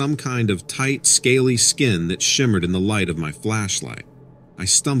sheathed in some kind of tight, scaly skin that shimmered in the light of my flashlight. I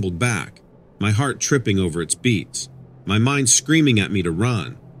stumbled back, my heart tripping over its beats, my mind screaming at me to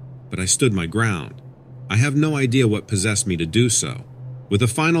run, but I stood my ground. I have no idea what possessed me to do so. With a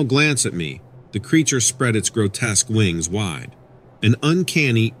final glance at me, the creature spread its grotesque wings wide. An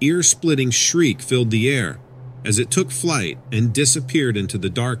uncanny, ear-splitting shriek filled the air as it took flight and disappeared into the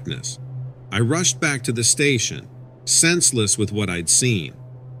darkness. I rushed back to the station, senseless with what I'd seen.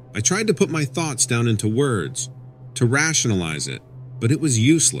 I tried to put my thoughts down into words, to rationalize it, but it was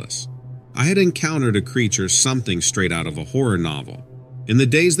useless. I had encountered a creature something straight out of a horror novel. In the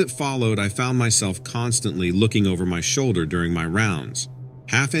days that followed, I found myself constantly looking over my shoulder during my rounds,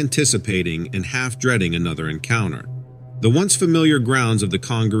 half anticipating and half dreading another encounter. The once familiar grounds of the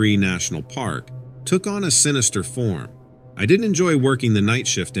Congaree National Park took on a sinister form. I didn't enjoy working the night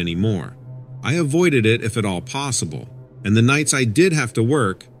shift anymore. I avoided it if at all possible, and the nights I did have to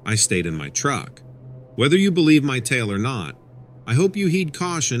work, I stayed in my truck. Whether you believe my tale or not, I hope you heed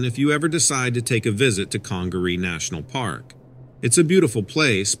caution if you ever decide to take a visit to Congaree National Park. It's a beautiful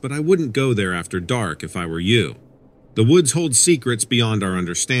place, but I wouldn't go there after dark if I were you. The woods hold secrets beyond our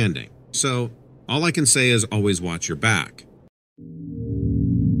understanding, so all I can say is always watch your back.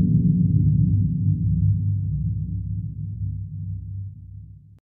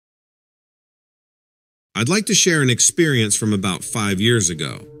 I'd like to share an experience from about 5 years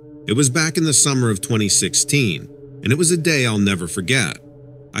ago. It was back in the summer of 2016, and it was a day I'll never forget.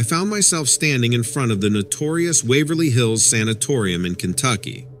 I found myself standing in front of the notorious Waverly Hills Sanatorium in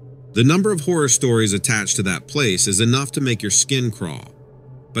Kentucky. The number of horror stories attached to that place is enough to make your skin crawl.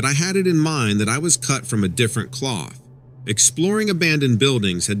 But I had it in mind that I was cut from a different cloth. Exploring abandoned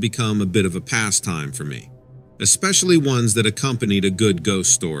buildings had become a bit of a pastime for me, especially ones that accompanied a good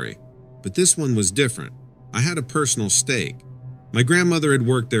ghost story. But this one was different. I had a personal stake. My grandmother had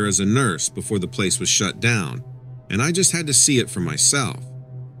worked there as a nurse before the place was shut down, and I just had to see it for myself.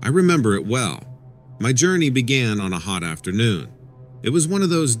 I remember it well. My journey began on a hot afternoon. It was one of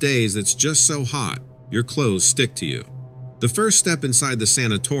those days that's just so hot, your clothes stick to you. The first step inside the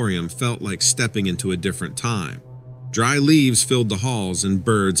sanatorium felt like stepping into a different time. Dry leaves filled the halls and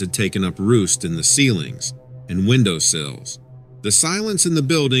birds had taken up roost in the ceilings and windowsills. The silence in the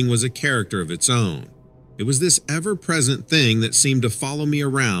building was a character of its own. It was this ever-present thing that seemed to follow me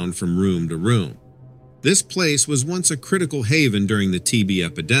around from room to room. This place was once a critical haven during the TB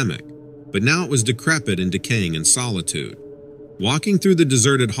epidemic, but now it was decrepit and decaying in solitude. Walking through the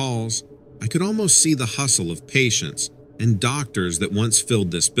deserted halls, I could almost see the hustle of patients and doctors that once filled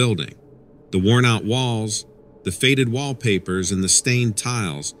this building. The worn-out walls, the faded wallpapers, and the stained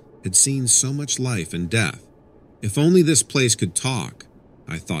tiles had seen so much life and death. If only this place could talk,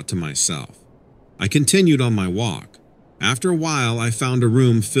 I thought to myself. I continued on my walk. After a while, I found a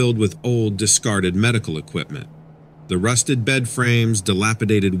room filled with old, discarded medical equipment. The rusted bed frames,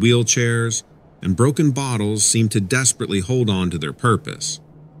 dilapidated wheelchairs, and broken bottles seemed to desperately hold on to their purpose.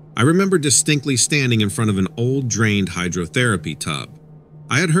 I remember distinctly standing in front of an old, drained hydrotherapy tub.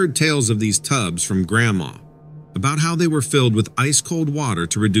 I had heard tales of these tubs from Grandma, about how they were filled with ice-cold water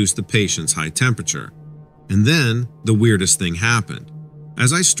to reduce the patient's high temperature. And then, the weirdest thing happened.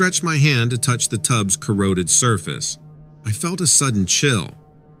 As I stretched my hand to touch the tub's corroded surface, I felt a sudden chill.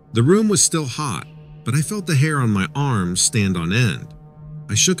 The room was still hot, but I felt the hair on my arms stand on end.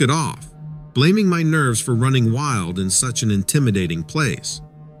 I shook it off, blaming my nerves for running wild in such an intimidating place.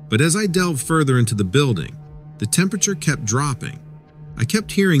 But as I delved further into the building, the temperature kept dropping. I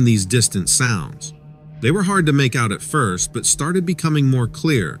kept hearing these distant sounds. They were hard to make out at first, but started becoming more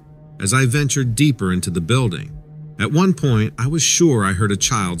clear as I ventured deeper into the building. At one point, I was sure I heard a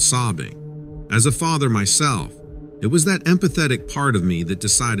child sobbing. As a father myself, it was that empathetic part of me that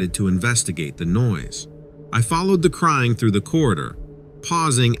decided to investigate the noise. I followed the crying through the corridor,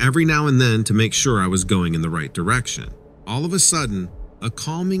 pausing every now and then to make sure I was going in the right direction. All of a sudden, a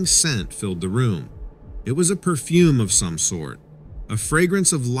calming scent filled the room. It was a perfume of some sort, a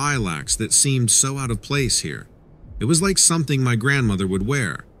fragrance of lilacs that seemed so out of place here. It was like something my grandmother would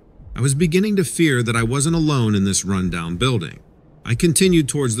wear. I was beginning to fear that I wasn't alone in this rundown building. I continued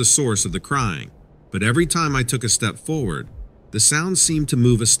towards the source of the crying, but every time I took a step forward, the sound seemed to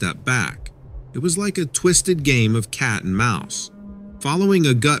move a step back. It was like a twisted game of cat and mouse. Following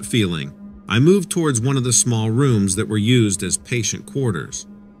a gut feeling, I moved towards one of the small rooms that were used as patient quarters.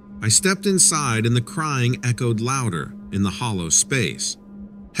 I stepped inside and the crying echoed louder in the hollow space.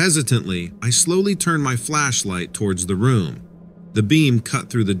 Hesitantly, I slowly turned my flashlight towards the room. The beam cut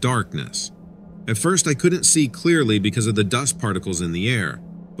through the darkness. At first, I couldn't see clearly because of the dust particles in the air,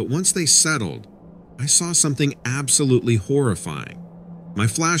 but once they settled, I saw something absolutely horrifying. My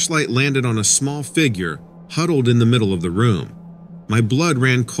flashlight landed on a small figure huddled in the middle of the room. My blood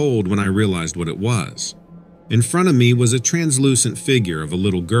ran cold when I realized what it was. In front of me was a translucent figure of a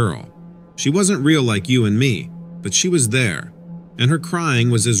little girl. She wasn't real like you and me, but she was there, and her crying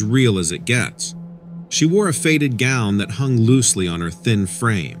was as real as it gets. She wore a faded gown that hung loosely on her thin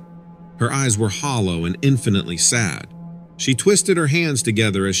frame. Her eyes were hollow and infinitely sad. She twisted her hands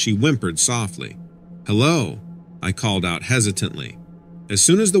together as she whimpered softly. "Hello," I called out hesitantly. As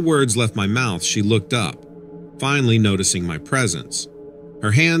soon as the words left my mouth, she looked up, finally noticing my presence.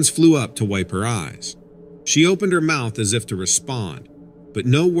 Her hands flew up to wipe her eyes. She opened her mouth as if to respond, but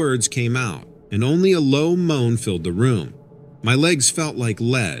no words came out, and only a low moan filled the room. My legs felt like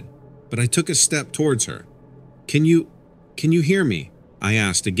lead, but I took a step towards her. Can you hear me?" I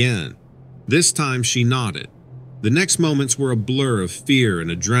asked again. This time she nodded. The next moments were a blur of fear and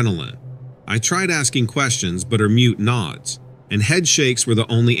adrenaline. I tried asking questions, but her mute nods and head shakes were the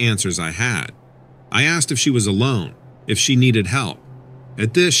only answers I had. I asked if she was alone, if she needed help.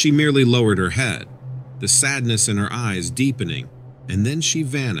 At this, she merely lowered her head, the sadness in her eyes deepening, and then she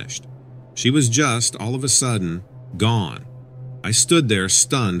vanished. She was just, all of a sudden, gone. I stood there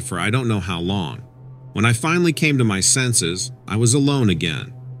stunned for I don't know how long. When I finally came to my senses, I was alone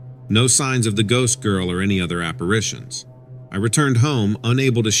again. No signs of the ghost girl or any other apparitions. I returned home,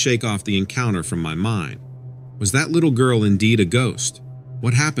 unable to shake off the encounter from my mind. Was that little girl indeed a ghost?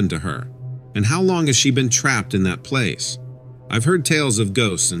 What happened to her? And how long has she been trapped in that place? I've heard tales of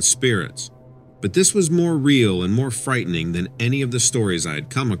ghosts and spirits, but this was more real and more frightening than any of the stories I had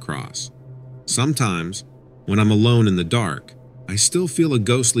come across. Sometimes, when I'm alone in the dark, I still feel a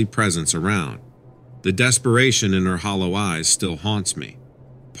ghostly presence around. The desperation in her hollow eyes still haunts me.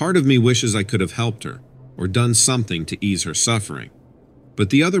 Part of me wishes I could have helped her or done something to ease her suffering. But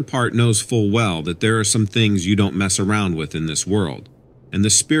the other part knows full well that there are some things you don't mess around with in this world, and the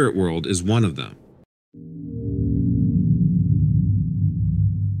spirit world is one of them.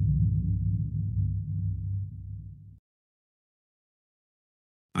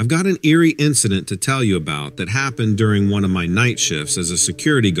 I've got an eerie incident to tell you about that happened during one of my night shifts as a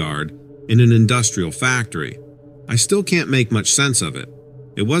security guard in an industrial factory. I still can't make much sense of it.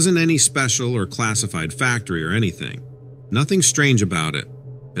 It wasn't any special or classified factory or anything. Nothing strange about it,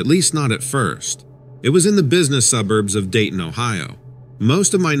 at least not at first. It was in the business suburbs of Dayton, Ohio.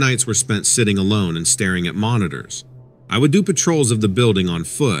 Most of my nights were spent sitting alone and staring at monitors. I would do patrols of the building on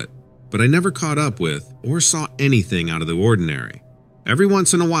foot, but I never caught up with or saw anything out of the ordinary. Every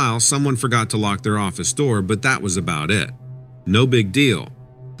once in a while, someone forgot to lock their office door, but that was about it. No big deal.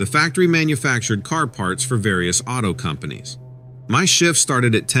 The factory manufactured car parts for various auto companies. My shift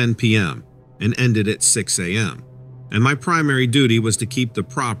started at 10 p.m. and ended at 6 a.m., and my primary duty was to keep the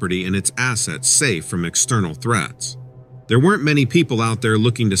property and its assets safe from external threats. There weren't many people out there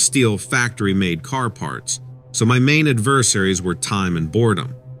looking to steal factory-made car parts, so my main adversaries were time and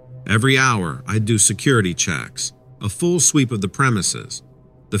boredom. Every hour, I'd do security checks, a full sweep of the premises,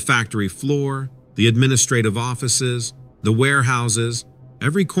 the factory floor, the administrative offices, the warehouses.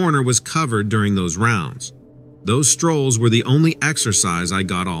 Every corner was covered during those rounds. Those strolls were the only exercise I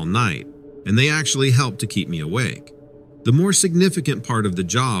got all night, and they actually helped to keep me awake. The more significant part of the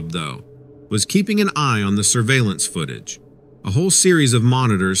job, though, was keeping an eye on the surveillance footage. A whole series of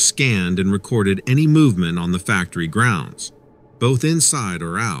monitors scanned and recorded any movement on the factory grounds, both inside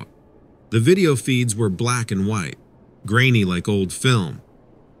or out. The video feeds were black and white, grainy like old film.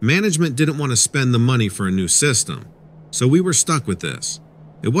 Management didn't want to spend the money for a new system, so we were stuck with this.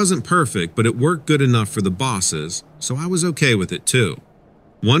 It wasn't perfect, but it worked good enough for the bosses, so I was okay with it too.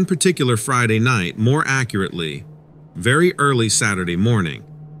 One particular Friday night, more accurately, very early Saturday morning,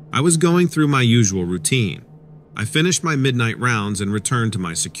 I was going through my usual routine. I finished my midnight rounds and returned to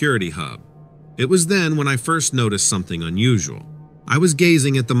my security hub. It was then when I first noticed something unusual. I was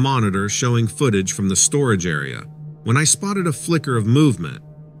gazing at the monitor showing footage from the storage area when I spotted a flicker of movement.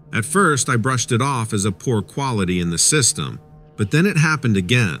 At first, I brushed it off as a poor quality in the system, but then it happened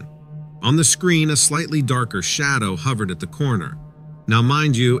again. On the screen, a slightly darker shadow hovered at the corner. Now,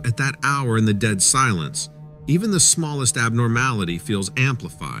 mind you, at that hour in the dead silence, even the smallest abnormality feels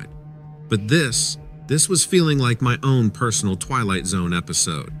amplified. But this was feeling like my own personal Twilight Zone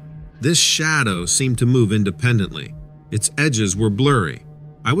episode. This shadow seemed to move independently. Its edges were blurry.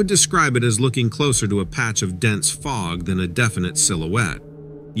 I would describe it as looking closer to a patch of dense fog than a definite silhouette.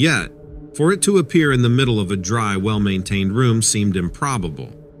 Yet, for it to appear in the middle of a dry, well-maintained room seemed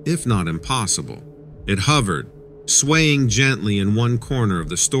improbable, if not impossible. It hovered, swaying gently in one corner of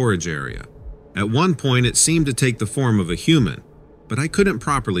the storage area. At one point, it seemed to take the form of a human, but I couldn't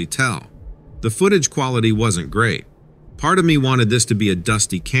properly tell. The footage quality wasn't great. Part of me wanted this to be a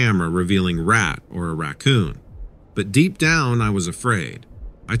dusty camera revealing rat or a raccoon, but deep down I was afraid.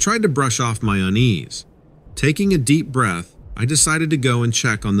 I tried to brush off my unease. Taking a deep breath, I decided to go and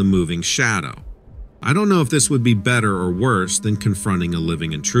check on the moving shadow. I don't know if this would be better or worse than confronting a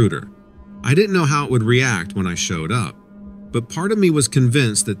living intruder. I didn't know how it would react when I showed up, but part of me was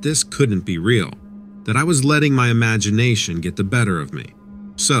convinced that this couldn't be real, that I was letting my imagination get the better of me.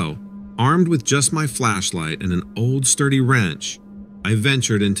 So, armed with just my flashlight and an old sturdy wrench, I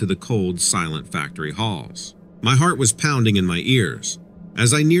ventured into the cold, silent factory halls. My heart was pounding in my ears.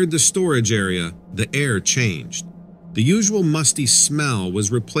 As I neared the storage area, the air changed. The usual musty smell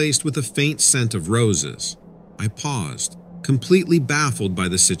was replaced with a faint scent of roses. I paused, completely baffled by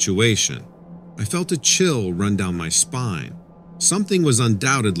the situation. I felt a chill run down my spine. Something was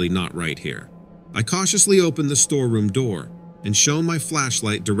undoubtedly not right here. I cautiously opened the storeroom door and shone my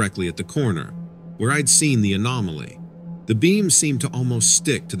flashlight directly at the corner, where I'd seen the anomaly. The beam seemed to almost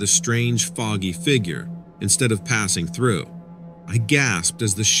stick to the strange, foggy figure instead of passing through. I gasped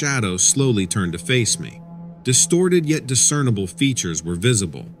as the shadow slowly turned to face me. Distorted yet discernible features were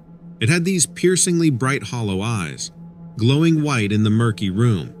visible. It had these piercingly bright hollow eyes, glowing white in the murky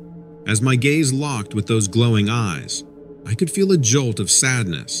room. As my gaze locked with those glowing eyes, I could feel a jolt of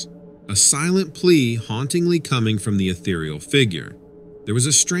sadness, a silent plea hauntingly coming from the ethereal figure. There was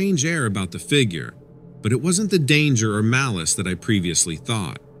a strange air about the figure, but it wasn't the danger or malice that I previously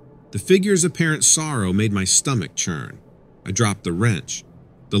thought. The figure's apparent sorrow made my stomach churn. I dropped the wrench.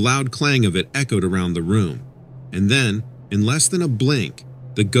 The loud clang of it echoed around the room. And then, in less than a blink,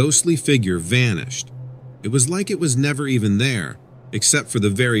 the ghostly figure vanished. It was like it was never even there, except for the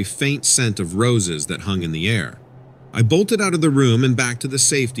very faint scent of roses that hung in the air. I bolted out of the room and back to the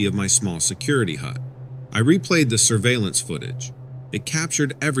safety of my small security hut. I replayed the surveillance footage. It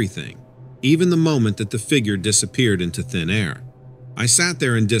captured everything, even the moment that the figure disappeared into thin air. I sat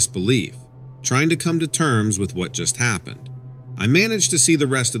there in disbelief, trying to come to terms with what just happened. I managed to see the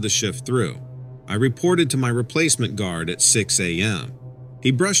rest of the shift through. I reported to my replacement guard at 6 a.m.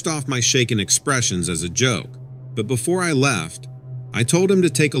 He brushed off my shaken expressions as a joke, but before I left, I told him to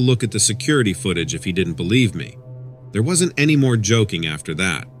take a look at the security footage if he didn't believe me. There wasn't any more joking after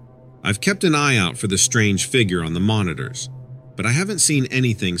that. I've kept an eye out for the strange figure on the monitors, but I haven't seen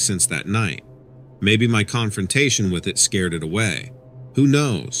anything since that night. Maybe my confrontation with it scared it away. Who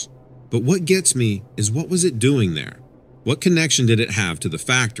knows? But what gets me is, what was it doing there? What connection did it have to the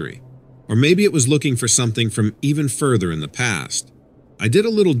factory? Or maybe it was looking for something from even further in the past. I did a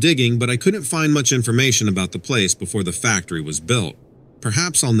little digging, but I couldn't find much information about the place before the factory was built.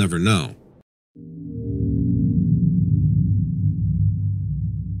 Perhaps I'll never know.